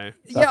 dude. No. I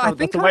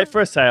think that's a wait for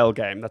a sale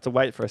game. That's a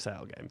wait for a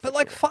sale game. But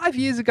like 5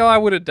 years ago, I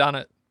would have done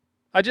it.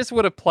 I just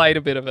would have played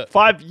a bit of it.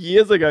 5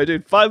 years ago,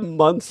 dude. 5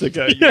 months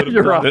ago, you would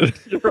have done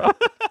it. You're right.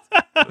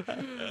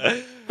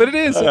 But it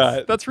is.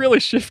 Right. That's really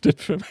shifted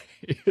for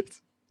me.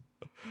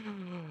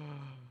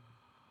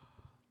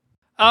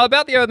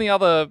 About the only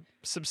other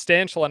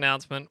substantial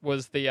announcement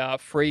was the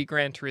free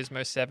Gran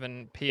Turismo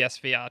 7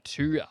 PSVR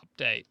 2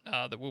 update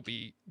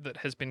that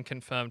has been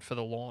confirmed for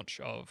the launch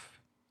of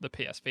the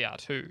PSVR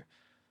 2.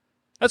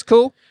 That's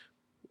cool.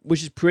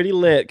 Which is pretty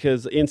lit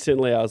because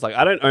instantly I was like,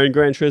 I don't own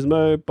Gran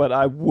Turismo, but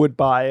I would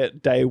buy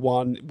it day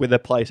one with a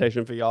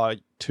PlayStation VR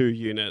 2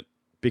 unit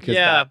because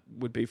that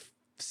would be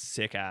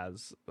sick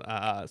as.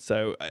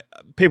 So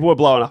people were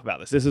blowing up about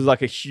this. This is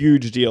like a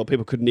huge deal.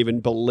 People couldn't even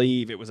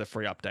believe it was a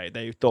free update.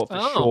 They thought for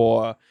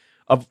sure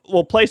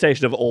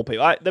PlayStation of all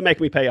people. They're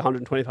making me pay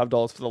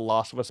 $125 for The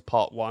Last of Us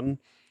Part 1.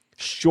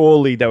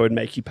 Surely they would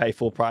make you pay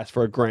full price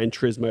for a Gran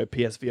Turismo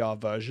PSVR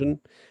version.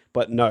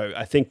 But no,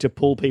 I think to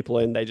pull people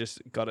in, they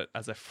just got it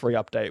as a free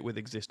update with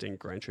existing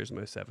Gran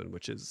Turismo 7,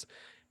 which is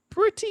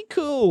pretty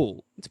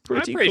cool. It's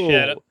pretty cool. I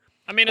appreciate it.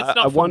 I mean, it's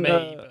not for me.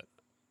 But...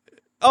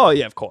 Oh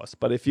yeah, of course.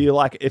 But if you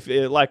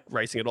like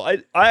racing at all,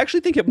 I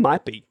actually think it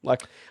might be.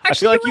 Like,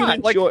 actually, I feel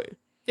like you'd enjoy.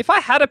 If I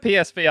had a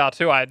PSVR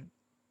 2, I'd.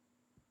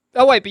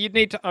 Oh wait, but you'd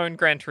need to own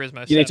Gran Turismo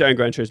 7. You need to own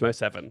Gran Turismo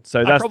 7.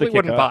 So that's the kicker.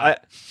 Wouldn't buy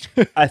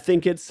it. I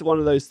think it's one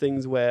of those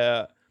things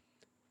where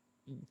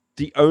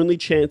the only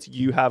chance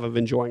you have of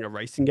enjoying a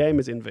racing game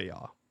is in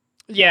VR.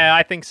 Yeah,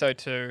 I think so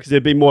too. Because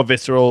it'd be more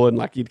visceral and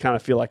like you'd kind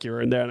of feel like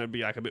you're in there and it'd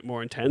be like a bit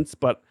more intense.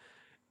 But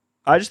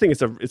I just think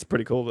it's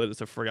pretty cool that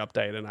it's a free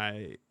update,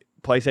 and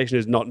PlayStation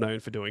is not known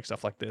for doing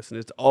stuff like this, and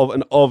it's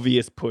an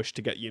obvious push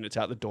to get units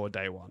out the door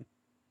day one.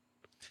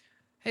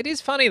 It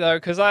is funny though,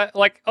 because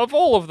of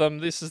all of them,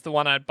 this is the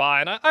one I'd buy,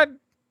 and I'm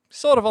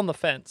sort of on the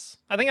fence.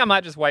 I think I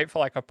might just wait for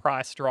like a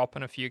price drop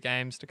and a few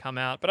games to come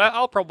out, but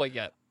I'll probably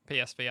get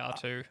PSVR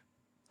 2.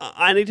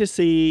 I need to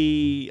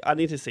see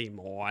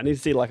more. I need to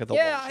see like the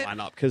launch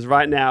lineup, because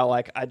right now,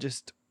 like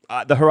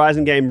the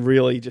Horizon game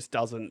really just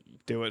doesn't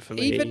do it for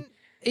me.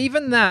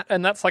 Even that,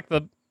 and that's like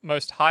the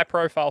most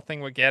high-profile thing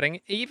we're getting.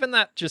 Even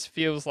that just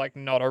feels like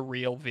not a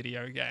real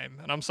video game,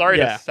 and I'm sorry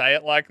to say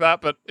it like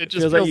that, but it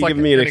just feels like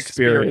giving me an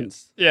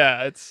experience.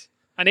 Yeah,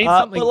 I need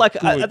something. But like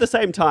good. At the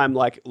same time,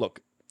 like look,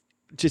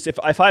 just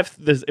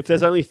if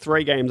there's only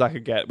 3 games I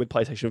could get with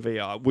PlayStation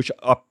VR, which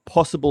are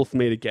possible for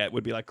me to get,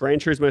 would be like Gran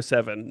Turismo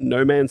 7,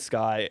 No Man's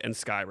Sky, and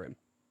Skyrim.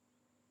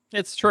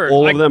 It's true.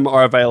 All of them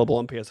are available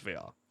on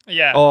PSVR.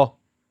 Yeah. Oh,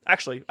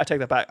 actually, I take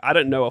that back. I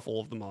don't know if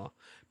all of them are,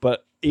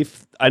 but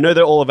if I know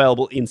they're all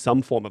available in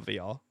some form of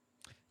VR.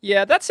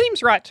 Yeah, that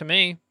seems right to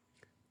me.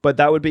 But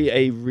that would be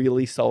a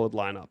really solid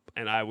lineup,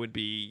 and I would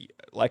be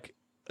like,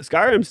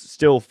 Skyrim's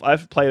still.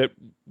 I've played it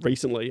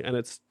recently, and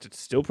it's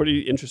still pretty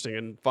interesting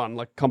and fun.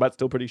 Like, combat's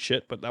still pretty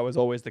shit, but that was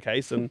always the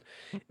case.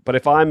 But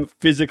if I'm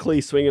physically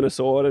swinging a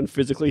sword and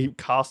physically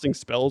casting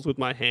spells with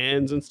my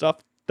hands and stuff,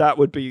 that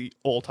would be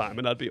all time,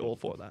 and I'd be all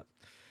for that.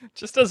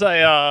 Just as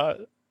a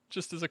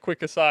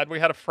quick aside, we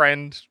had a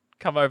friend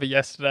come over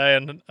yesterday,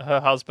 and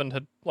her husband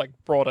had like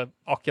brought an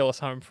Oculus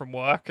home from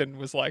work and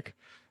was like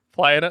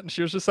playing it, and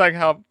she was just saying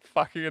how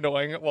fucking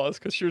annoying it was,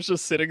 because she was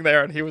just sitting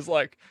there and he was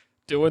like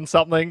doing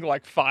something,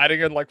 like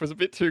fighting, and like was a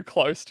bit too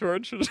close to her,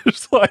 and she was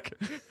just like,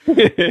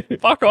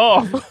 fuck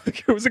off. Like,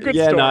 it was a good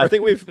story. No, I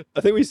think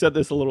we said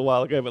this a little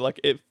while ago, but like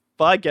if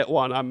I get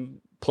one, I'm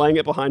playing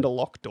it behind a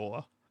locked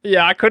door.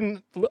 Yeah, I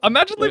couldn't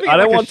imagine living in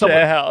like a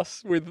share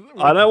house with...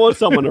 I don't want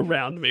someone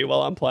around me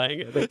while I'm playing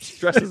it. It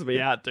stresses me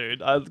out,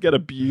 dude. I'd get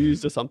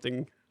abused or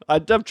something.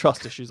 I'd have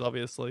trust issues,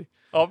 obviously.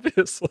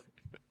 Obviously.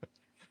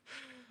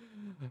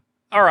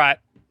 All right.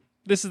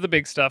 This is the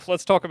big stuff.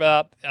 Let's talk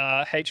about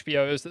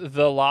HBO's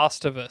The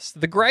Last of Us.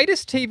 The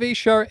greatest TV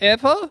show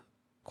ever?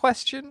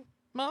 Question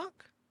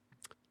mark?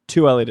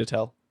 Too early to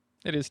tell.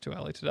 It is too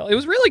early to tell. It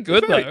was really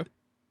good, though.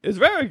 It was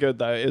very good,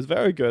 though. It was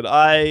very good.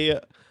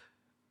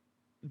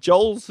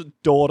 Joel's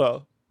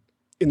daughter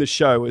in the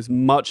show is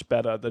much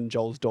better than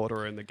Joel's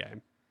daughter in the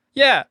game.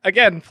 Yeah,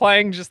 again,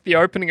 playing just the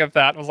opening of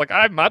that, I was like,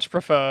 I much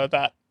prefer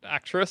that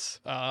actress.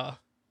 I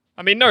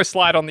mean, no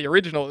slight on the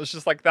original. It was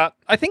just like that.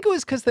 I think it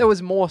was because there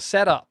was more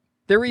setup.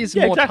 There is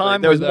more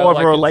time. There was more of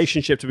a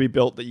relationship to be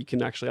built that you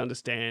can actually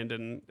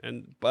understand,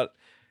 but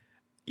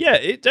yeah,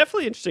 it's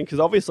definitely interesting, because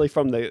obviously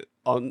from the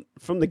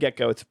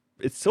get-go,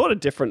 it's sort of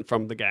different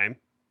from the game,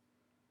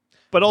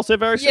 but also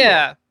very similar.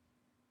 Yeah.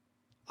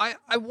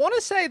 I want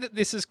to say that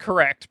this is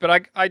correct,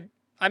 but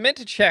I meant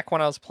to check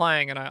when I was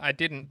playing and I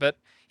didn't. But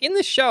in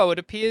the show, it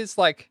appears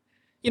like,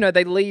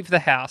 they leave the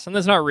house, and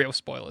there's no real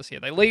spoilers here.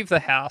 They leave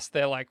the house,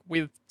 they're like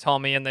with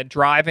Tommy, and they're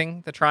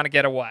driving, they're trying to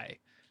get away,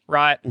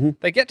 right? Mm-hmm.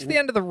 They get to the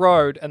end of the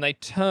road and they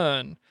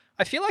turn.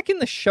 I feel like in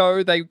the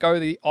show, they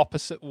go the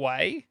opposite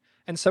way.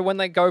 And so when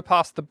they go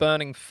past the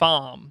burning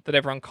farm that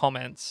everyone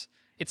comments,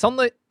 it's on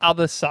the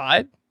other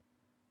side.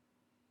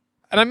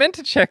 And I meant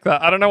to check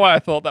that. I don't know why I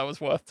thought that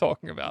was worth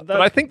talking about. But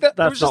I think that's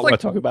not just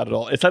worth talking about at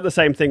all. It's like the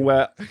same thing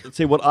where,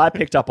 see, what I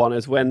picked up on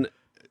is when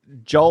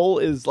Joel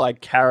is like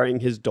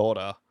carrying his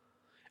daughter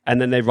and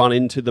then they run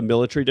into the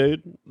military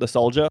dude, the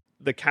soldier,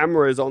 the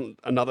camera is on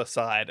another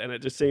side, and it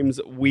just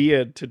seems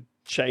weird to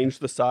change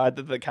the side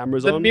that the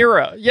camera's on. The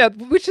mirror. Yeah,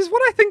 which is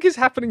what I think is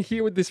happening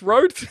here with this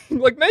road thing.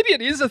 Like, maybe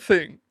it is a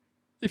thing.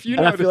 If you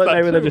notice that, I feel like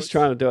maybe they're just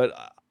trying to do it.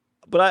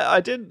 But I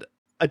did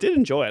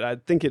enjoy it. I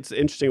think it's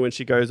interesting when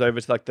she goes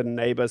over to like the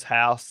neighbor's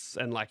house,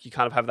 and like you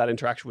kind of have that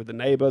interaction with the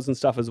neighbors and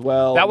stuff as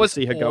well. That was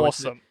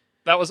awesome.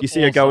 You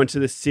see her go into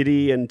the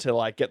city and to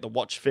like get the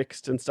watch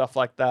fixed and stuff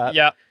like that.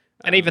 Yeah.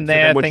 And even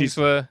there, things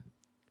were...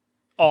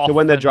 off. So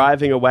when they're and-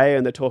 driving away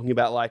and they're talking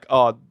about like,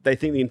 oh, they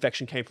think the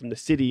infection came from the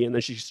city, and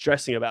then she's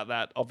stressing about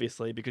that,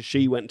 obviously, because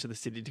she went to the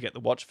city to get the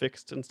watch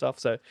fixed and stuff.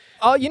 So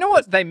Oh, you know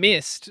what they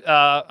missed?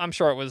 I'm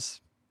sure it was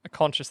a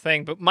conscious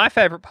thing, but my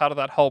favorite part of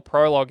that whole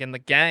prologue in the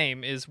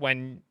game is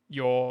when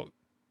you're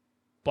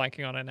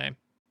blanking on her name,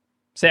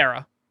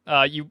 Sarah.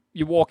 You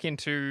walk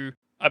into,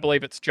 I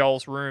believe it's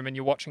Joel's room, and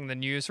you're watching the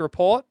news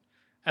report,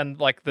 and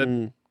like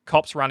the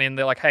cops run in.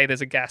 They're like, "Hey,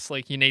 there's a gas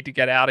leak. You need to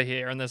get out of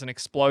here." And there's an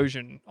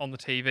explosion on the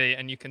TV,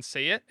 and you can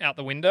see it out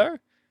the window,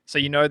 so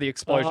you know the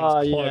explosion's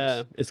close.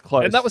 yeah, it's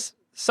close. And that was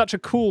such a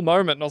cool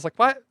moment. And I was like,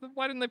 why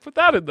didn't they put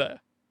that in there?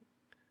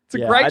 It's a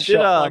Yeah, great I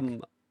shot.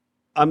 did,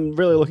 I'm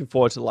really looking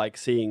forward to like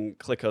seeing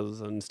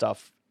clickers and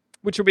stuff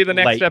Which will be the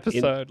next late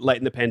episode. late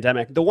in the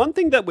pandemic. The one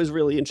thing that was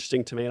really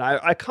interesting to me, and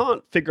I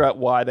can't figure out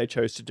why they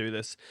chose to do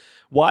this.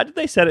 Why did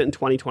they set it in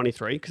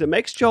 2023? Because it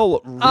makes Joel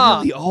look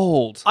really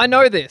old. I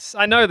know this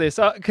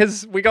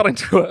because we got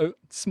into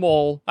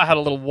I had a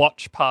little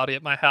watch party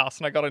at my house,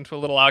 and I got into a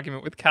little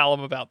argument with Callum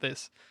about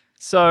this.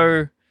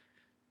 So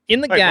in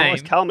the Wait, when game,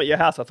 was Callum at your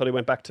house? I thought he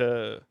went back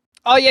to...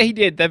 oh yeah, he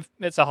did.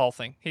 It's a whole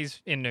thing.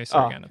 He's in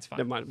Noosa again. It's fine.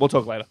 Never mind. We'll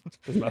talk later.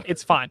 Doesn't matter.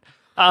 It's fine.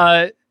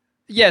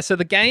 Yeah. So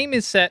the game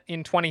is set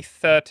in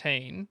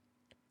 2013.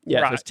 Yeah,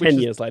 so right, it's which 10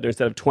 is- years later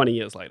instead of 20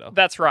 years later.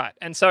 That's right.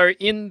 And so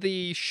in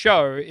the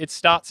show, it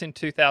starts in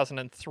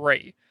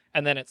 2003,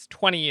 and then it's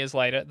 20 years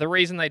later. The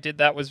reason they did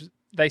that was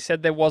they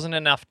said there wasn't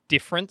enough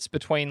difference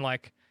between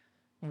like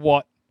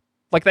what,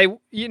 like they,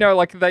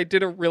 like they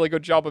did a really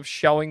good job of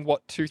showing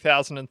what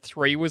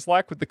 2003 was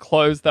like with the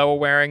clothes they were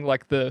wearing,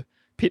 like the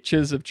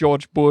pictures of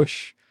George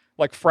Bush,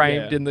 like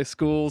framed Yeah. in the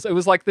schools. It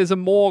was like there's a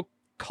more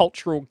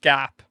cultural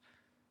gap,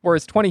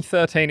 whereas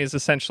 2013 is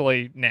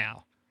essentially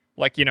now.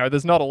 Like,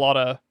 there's not a lot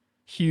of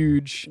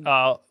huge,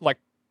 like,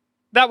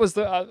 that was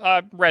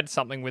I read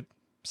something with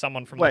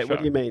someone from the Wait, show. what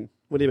do you mean?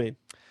 What do you mean?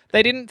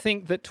 They didn't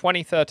think that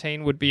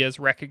 2013 would be as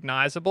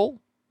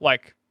recognizable,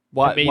 like,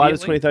 Why does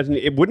immediately. 2013...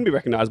 It wouldn't be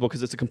recognizable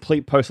because it's a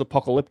complete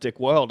post-apocalyptic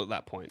world at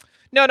that point.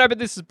 No, but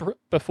this is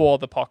before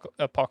the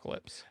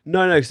apocalypse.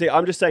 No. See,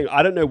 I'm just saying,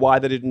 I don't know why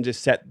they didn't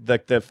just set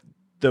the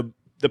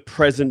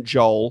present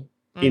Joel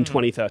in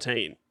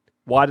 2013.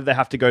 Why did they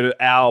have to go to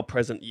our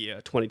present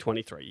year,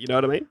 2023? You know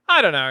what I mean?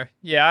 I don't know.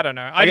 Yeah, I don't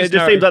know. Like, it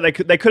just seems like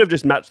they could have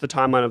just matched the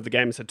timeline of the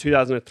game and said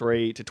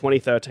 2003 to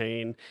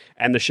 2013,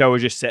 and the show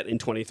was just set in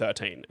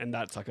 2013, and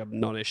that's like a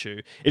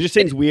non-issue. It just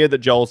seems weird that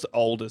Joel's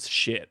old as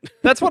shit.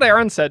 That's what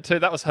Erin said too.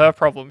 That was her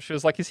problem. She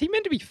was like, "Is he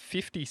meant to be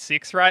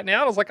 56 right now?"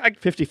 And I was like,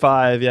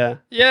 55, yeah.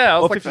 "Yeah." I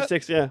was Or like,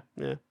 56, yeah.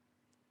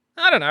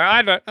 I don't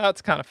know.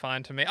 That's kind of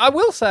fine to me. I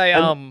will say,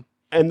 And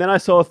then I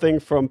saw a thing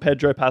from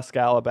Pedro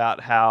Pascal about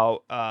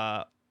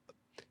how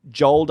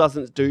Joel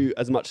doesn't do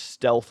as much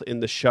stealth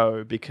in the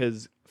show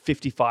because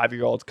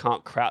 55-year-olds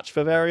can't crouch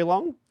for very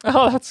long.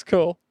 oh, that's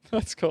cool.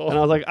 That's cool. And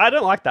I was like, I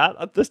don't like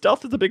that. The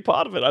stealth is a big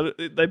part of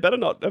it. They better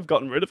not have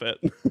gotten rid of it.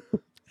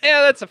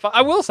 Yeah, that's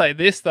I will say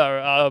this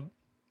though,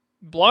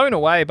 blown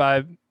away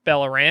by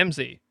Bella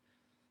Ramsey.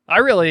 I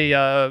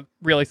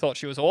really thought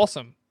she was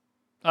awesome.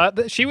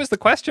 She was the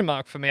question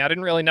mark for me. I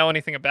didn't really know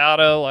anything about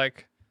her.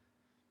 Like,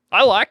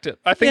 I liked it.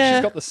 I think Yeah.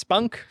 she's got the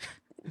spunk.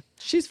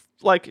 She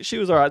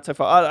was all right so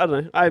far. I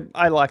don't know.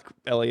 I like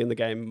Ellie in the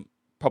game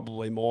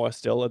probably more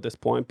still at this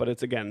point, but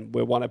it's, again,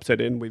 we're one episode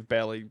in, we've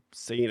barely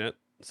seen it,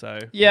 so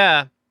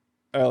Yeah,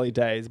 early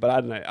days. But I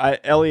don't know.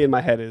 Ellie in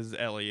my head is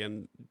Ellie,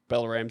 and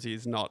Bella Ramsey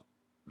is not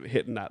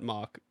hitting that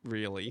mark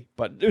really.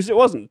 But it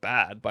wasn't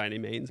bad by any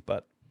means.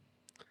 But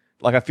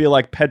like, I feel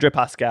like Pedro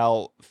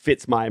Pascal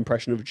fits my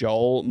impression of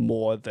Joel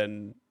more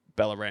than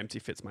Bella Ramsey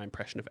fits my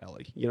impression of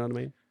Ellie. You know what I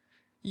mean?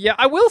 yeah.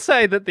 I will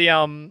say that the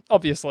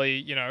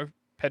obviously,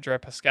 Pedro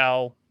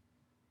Pascal,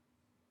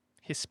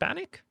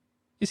 Hispanic?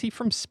 Is he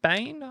from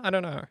Spain? I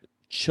don't know.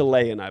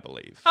 Chilean, I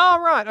believe. Oh,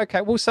 right. Okay.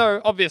 Well,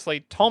 so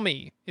obviously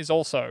Tommy is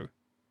also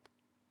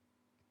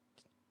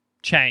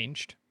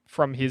changed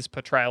from his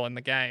portrayal in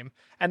the game.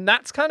 And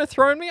that's kind of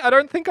thrown me. I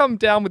don't think I'm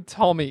down with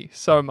Tommy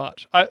so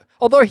much.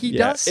 Although he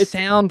Yeah, does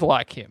sound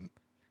like him.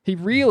 He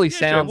really Sure,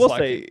 sounds we'll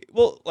like see. him.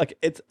 Well, like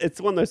it's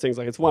one of those things.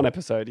 Like, it's one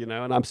episode,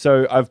 and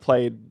I've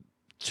played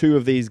 2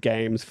 of these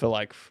games for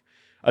like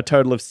a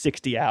total of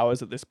 60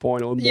 hours at this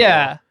point or more.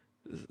 Yeah.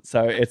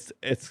 So it's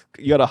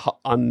you got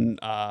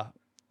to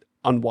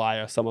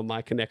unwire some of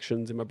my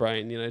connections in my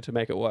brain, to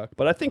make it work.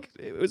 But I think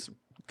it was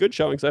good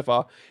showing so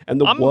far, and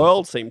the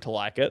world seemed to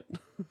like it.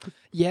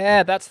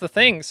 Yeah, that's the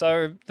thing.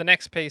 So the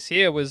next piece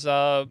here was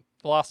The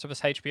Last of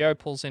Us HBO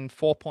pulls in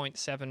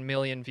 4.7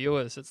 million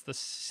viewers. It's the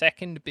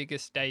second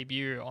biggest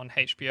debut on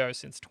HBO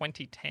since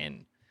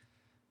 2010.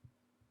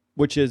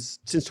 Which is,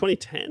 since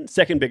 2010,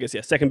 second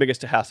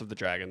biggest to House of the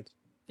Dragon.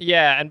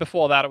 Yeah, and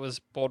before that it was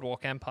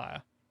Boardwalk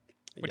Empire,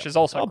 which is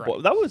also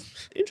great. That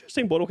was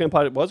interesting. Boardwalk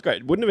Empire was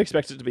great. Wouldn't have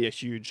expected it to be a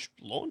huge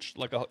launch,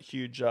 like a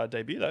huge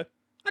debut, though.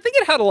 I think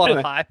it had a lot Anyway,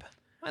 of hype.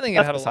 I think it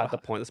That's had a beside lot the of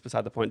hype. point. That's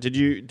beside the point. Did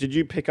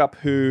you pick up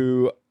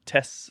who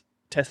Tess's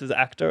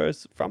actor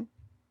is from?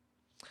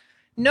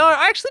 No,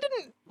 I actually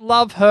didn't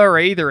love her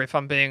either, if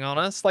I'm being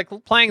honest. Like,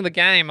 playing the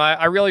game,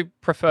 I really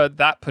preferred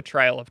that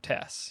portrayal of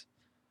Tess.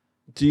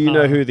 Do you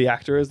know who the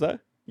actor is, though?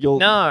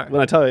 No.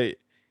 When I tell you,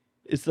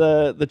 it's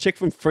the chick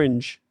from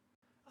Fringe.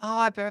 Oh,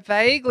 I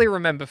vaguely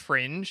remember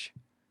Fringe.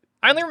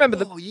 I only remember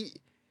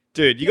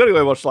Dude, you got to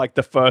go watch like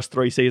the first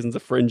 3 seasons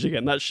of Fringe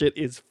again. That shit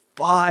is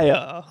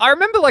fire. I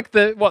remember like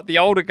the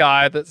older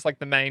guy that's like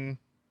the main.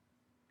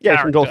 Yeah,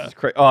 character. from Dawson's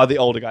Creek. Oh, the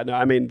older guy. No,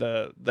 I mean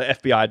the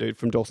FBI dude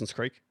from Dawson's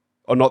Creek.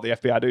 Or not the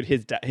FBI dude,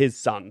 his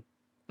son.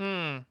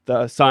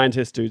 The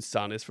scientist dude's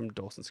son is from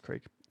Dawson's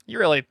Creek. You're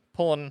really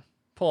pulling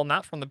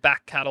that from the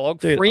back catalogue.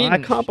 Dude, Fringe. I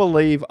can't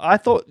believe I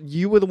thought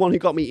you were the one who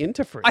got me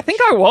into Fringe. I think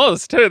I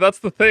was too. That's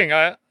the thing.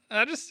 I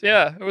just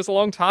it was a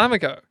long time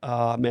ago.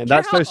 Oh man, Do you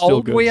that know show's how still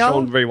old good. we are?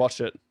 Sean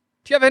rewatched it.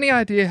 Do you have any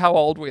idea how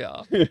old we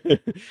are?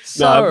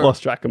 No, I've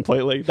lost track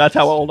completely. That's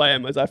how old I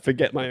am, as I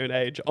forget my own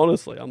age.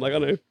 Honestly, I'm like, I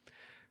don't know,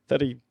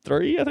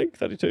 33, I think,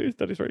 32,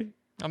 33.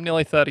 I'm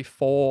nearly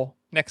 34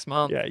 next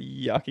month. Yeah,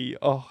 yucky.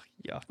 Oh,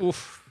 yuck.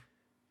 Oof.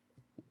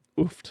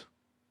 Oofed.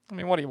 I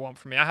mean, what do you want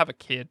from me? I have a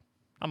kid.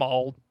 I'm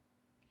old.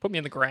 Put me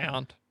in the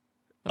ground.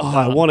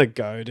 I want to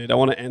go, dude. I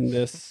want to end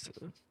this.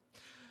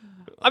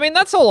 I mean,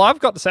 that's all I've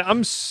got to say.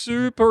 I'm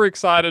super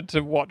excited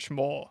to watch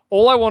more.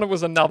 All I wanted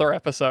was another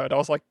episode. I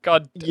was like,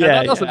 God, Yeah, and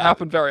that doesn't yeah.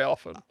 happen very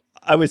often.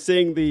 I was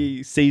seeing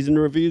the season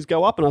reviews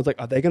go up, and I was like,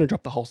 are they going to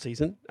drop the whole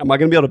season? Am I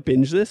going to be able to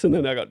binge this? And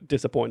then I got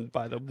disappointed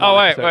by the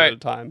one episode at a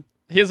time.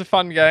 Here's a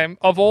fun game.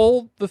 Of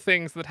all the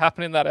things that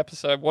happen in that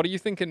episode, what do you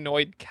think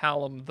annoyed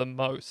Callum the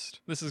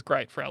most? This is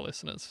great for our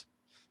listeners.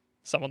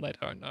 Someone they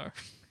don't know.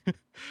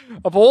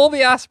 Of all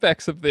the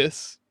aspects of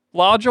this,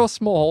 large or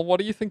small, what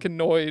do you think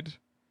annoyed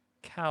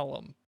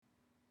Callum?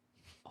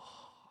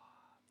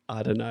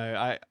 I don't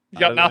know. You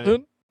got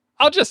nothing?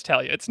 I'll just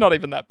tell you, it's not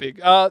even that big.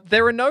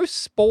 There are no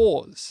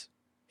spores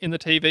in the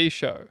TV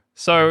show.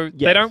 So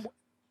they don't...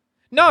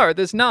 No,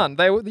 there's none.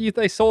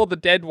 They saw the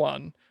dead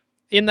one.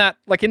 In that,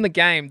 like in the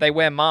game, they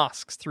wear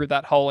masks through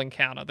that whole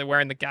encounter. They're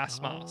wearing the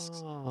gas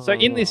masks. So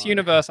in this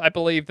universe, I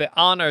believe there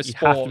are no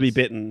spores. You have to be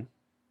bitten.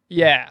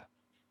 Yeah.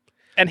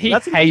 And he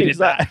That's hated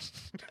that.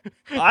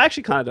 I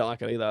actually kind of don't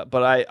like it either,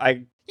 but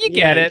You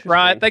get it,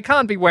 right? interesting. They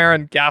can't be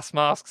wearing gas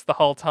masks the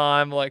whole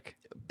time. Like,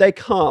 They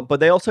can't, but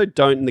they also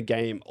don't in the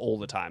game all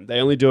the time. They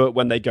only do it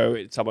when they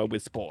go somewhere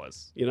with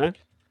spores, you know?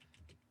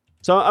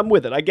 So I'm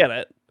with it. I get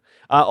it.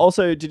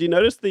 Also, did you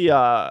notice the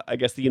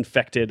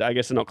infected, I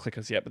guess they're not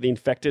clickers yet, but the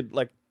infected,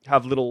 like,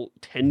 have little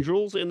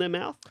tendrils in their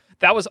mouth?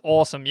 that was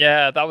awesome.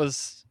 Yeah, that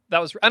was,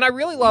 and I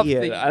really loved I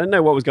didn't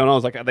know what was going on. I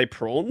was like, are they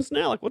prawns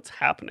now? Like, what's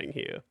happening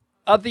here?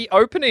 the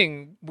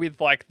opening with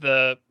like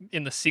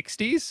in the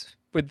 60s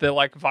with the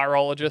like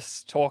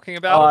virologists talking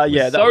about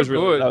it. That was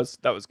really good.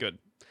 that was good.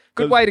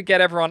 Good way to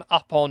get everyone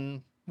up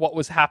on what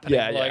was happening.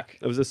 Yeah.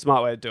 It was a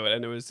smart way to do it,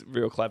 and it was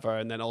real clever,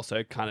 and then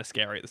also kind of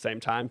scary at the same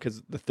time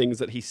because the things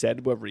that he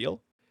said were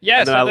real. Yeah,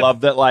 And then I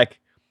love that, like,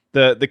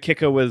 the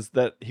kicker was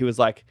that he was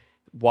like,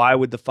 why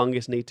would the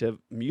fungus need to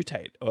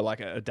mutate or like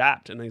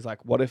adapt? And he's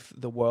like, what if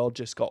the world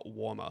just got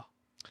warmer?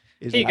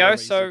 Isn't Here you that a go,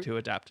 reason so- to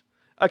adapt?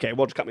 Okay,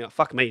 well, just cut me off.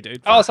 Fuck me,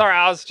 dude. Oh, Fuck. sorry.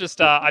 I was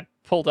just, I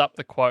pulled up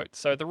the quote.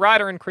 So the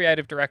writer and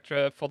creative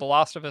director for The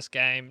Last of Us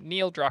game,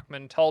 Neil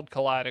Druckmann, told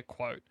Collider,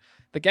 quote,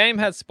 "The game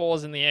had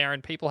spores in the air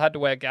and people had to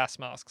wear gas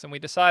masks, and we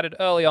decided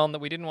early on that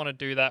we didn't want to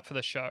do that for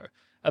the show.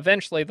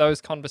 Eventually, those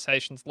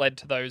conversations led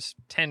to those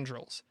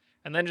tendrils.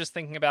 And then just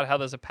thinking about how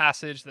there's a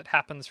passage that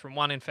happens from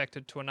one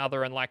infected to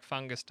another, and like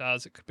fungus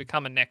does, it could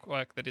become a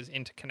network that is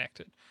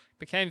interconnected. It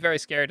became very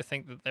scary to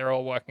think that they're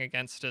all working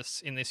against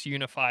us in this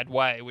unified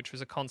way, which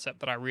was a concept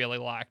that I really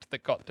liked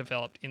that got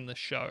developed in the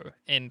show."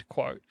 End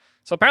quote.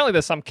 So apparently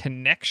there's some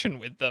connection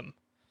with them,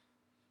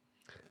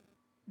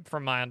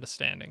 from my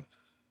understanding.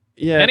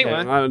 Yeah. Anyway.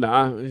 I don't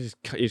know. You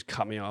just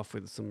cut me off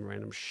with some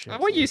random shit.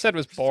 What you said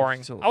was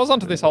boring. So I was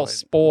onto this whole annoyed.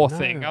 spore No,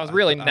 thing. I was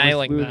really we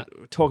nailing were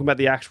that. talking about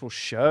the actual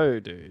show,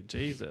 dude.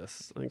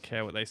 Jesus. I don't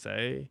care what they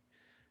say.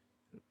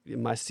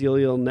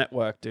 Mycelial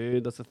network,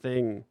 dude. That's the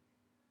thing.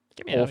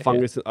 Get me All out of here.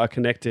 fungus are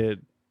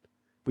connected.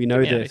 We know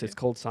me outta this. here. It's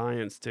called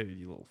science, dude.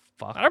 You little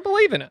fuck. I don't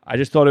believe in it. I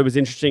just thought it was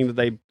interesting that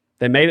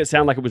they made it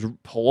sound like it was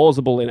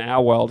plausible in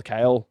our world,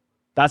 Kale.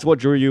 That's what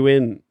drew you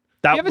in.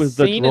 That You ever was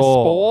the seen a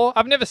draw. spore?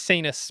 I've never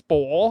seen a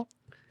spore.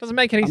 Doesn't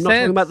make any I'm sense. not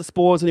talking about the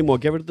spores anymore.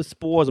 Get rid of the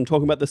spores. I'm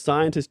talking about the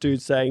scientist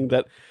dude saying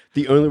that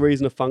the only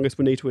reason a fungus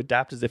would need to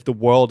adapt is if the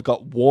world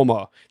got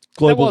warmer. It's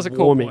global was a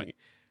cool warming. point.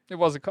 It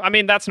was I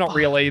mean, that's not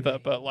real either,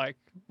 but like,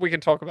 we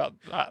can talk about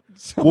that.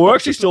 We're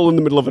actually still in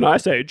the middle of an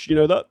ice age. You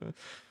know that?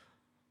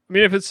 I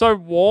mean, if it's so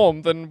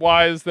warm, then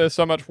why is there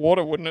so much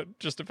water? Wouldn't it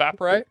just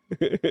evaporate?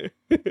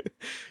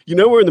 You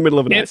know we're in the middle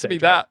of an ice Answer me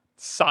age. that,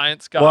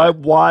 science guy.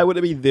 Why would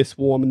it be this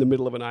warm in the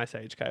middle of an ice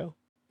age, Kale?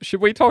 Should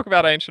we talk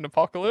about Ancient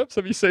Apocalypse?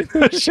 Have you seen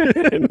that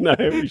shit? No,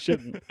 we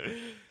shouldn't.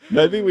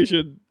 Maybe we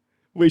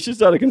should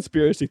start a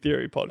conspiracy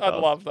theory podcast. I'd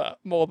love that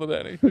more than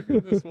anything in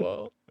this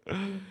world.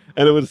 And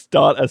it would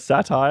start as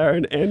satire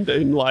and end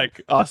in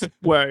like us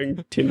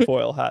wearing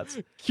tinfoil hats.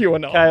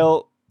 QAnon.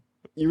 Kale,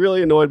 you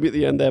really annoyed me at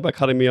the end there by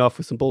cutting me off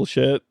with some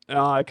bullshit.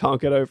 I can't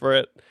get over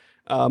it.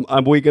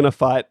 Are we going to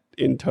fight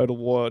in Total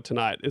War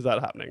tonight? Is that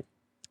happening?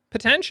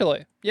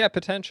 Potentially. Yeah,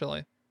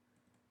 potentially.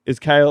 Is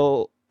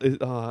Kale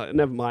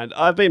Never mind.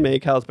 I've been me,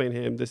 Cal's been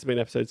him. This has been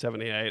episode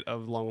 78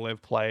 of Long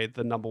Live Play,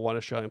 the number one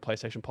Australian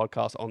PlayStation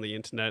podcast on the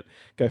internet.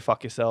 Go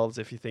fuck yourselves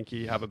if you think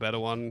you have a better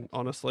one,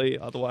 honestly.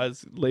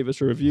 Otherwise, leave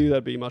us a review.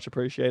 That'd be much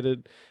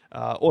appreciated.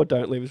 Or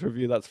don't leave us a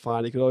review. That's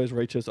fine. You can always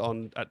reach us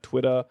at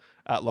Twitter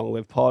at Long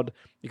Live Pod.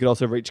 You can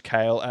also reach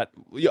Kale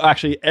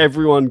actually,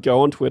 everyone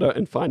go on Twitter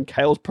and find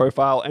Kale's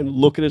profile and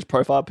look at his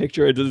profile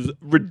picture. It is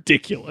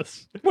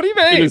ridiculous. What do you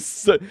mean?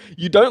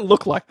 You don't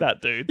look like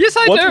that, dude. Yes,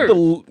 I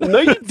do. No,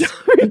 you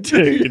don't,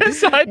 dude.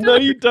 Yes, I do. No,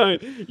 you don't.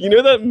 You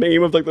know that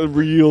meme of like the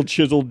real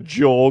chiseled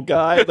jaw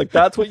guy? Like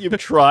that's what you've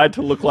tried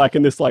to look like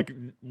in this like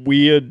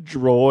weird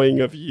drawing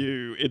of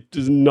you. It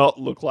does not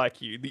look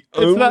like you. The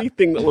only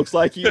thing that looks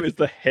like you is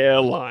the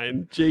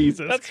hairline.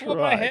 Jesus That's Christ, what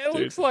my hair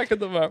dude. looks like at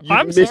the moment. You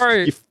I'm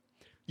sorry.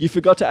 You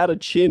forgot to add a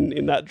chin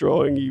in that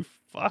drawing, you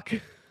fuck.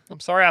 I'm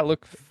sorry I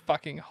look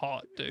fucking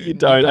hot, dude. You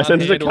don't. I can't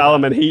sent it to handle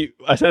Callum that.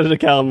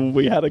 and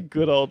we had a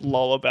good old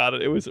lol about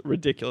it. It was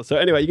ridiculous. So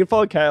anyway, you can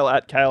follow Kale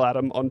at Kale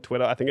Adam on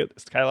Twitter. I think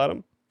it's Kale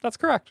Adam. That's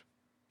correct.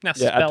 Now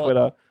Yeah, at spell it.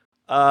 Twitter.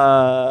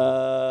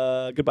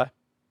 Goodbye.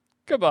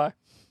 Goodbye.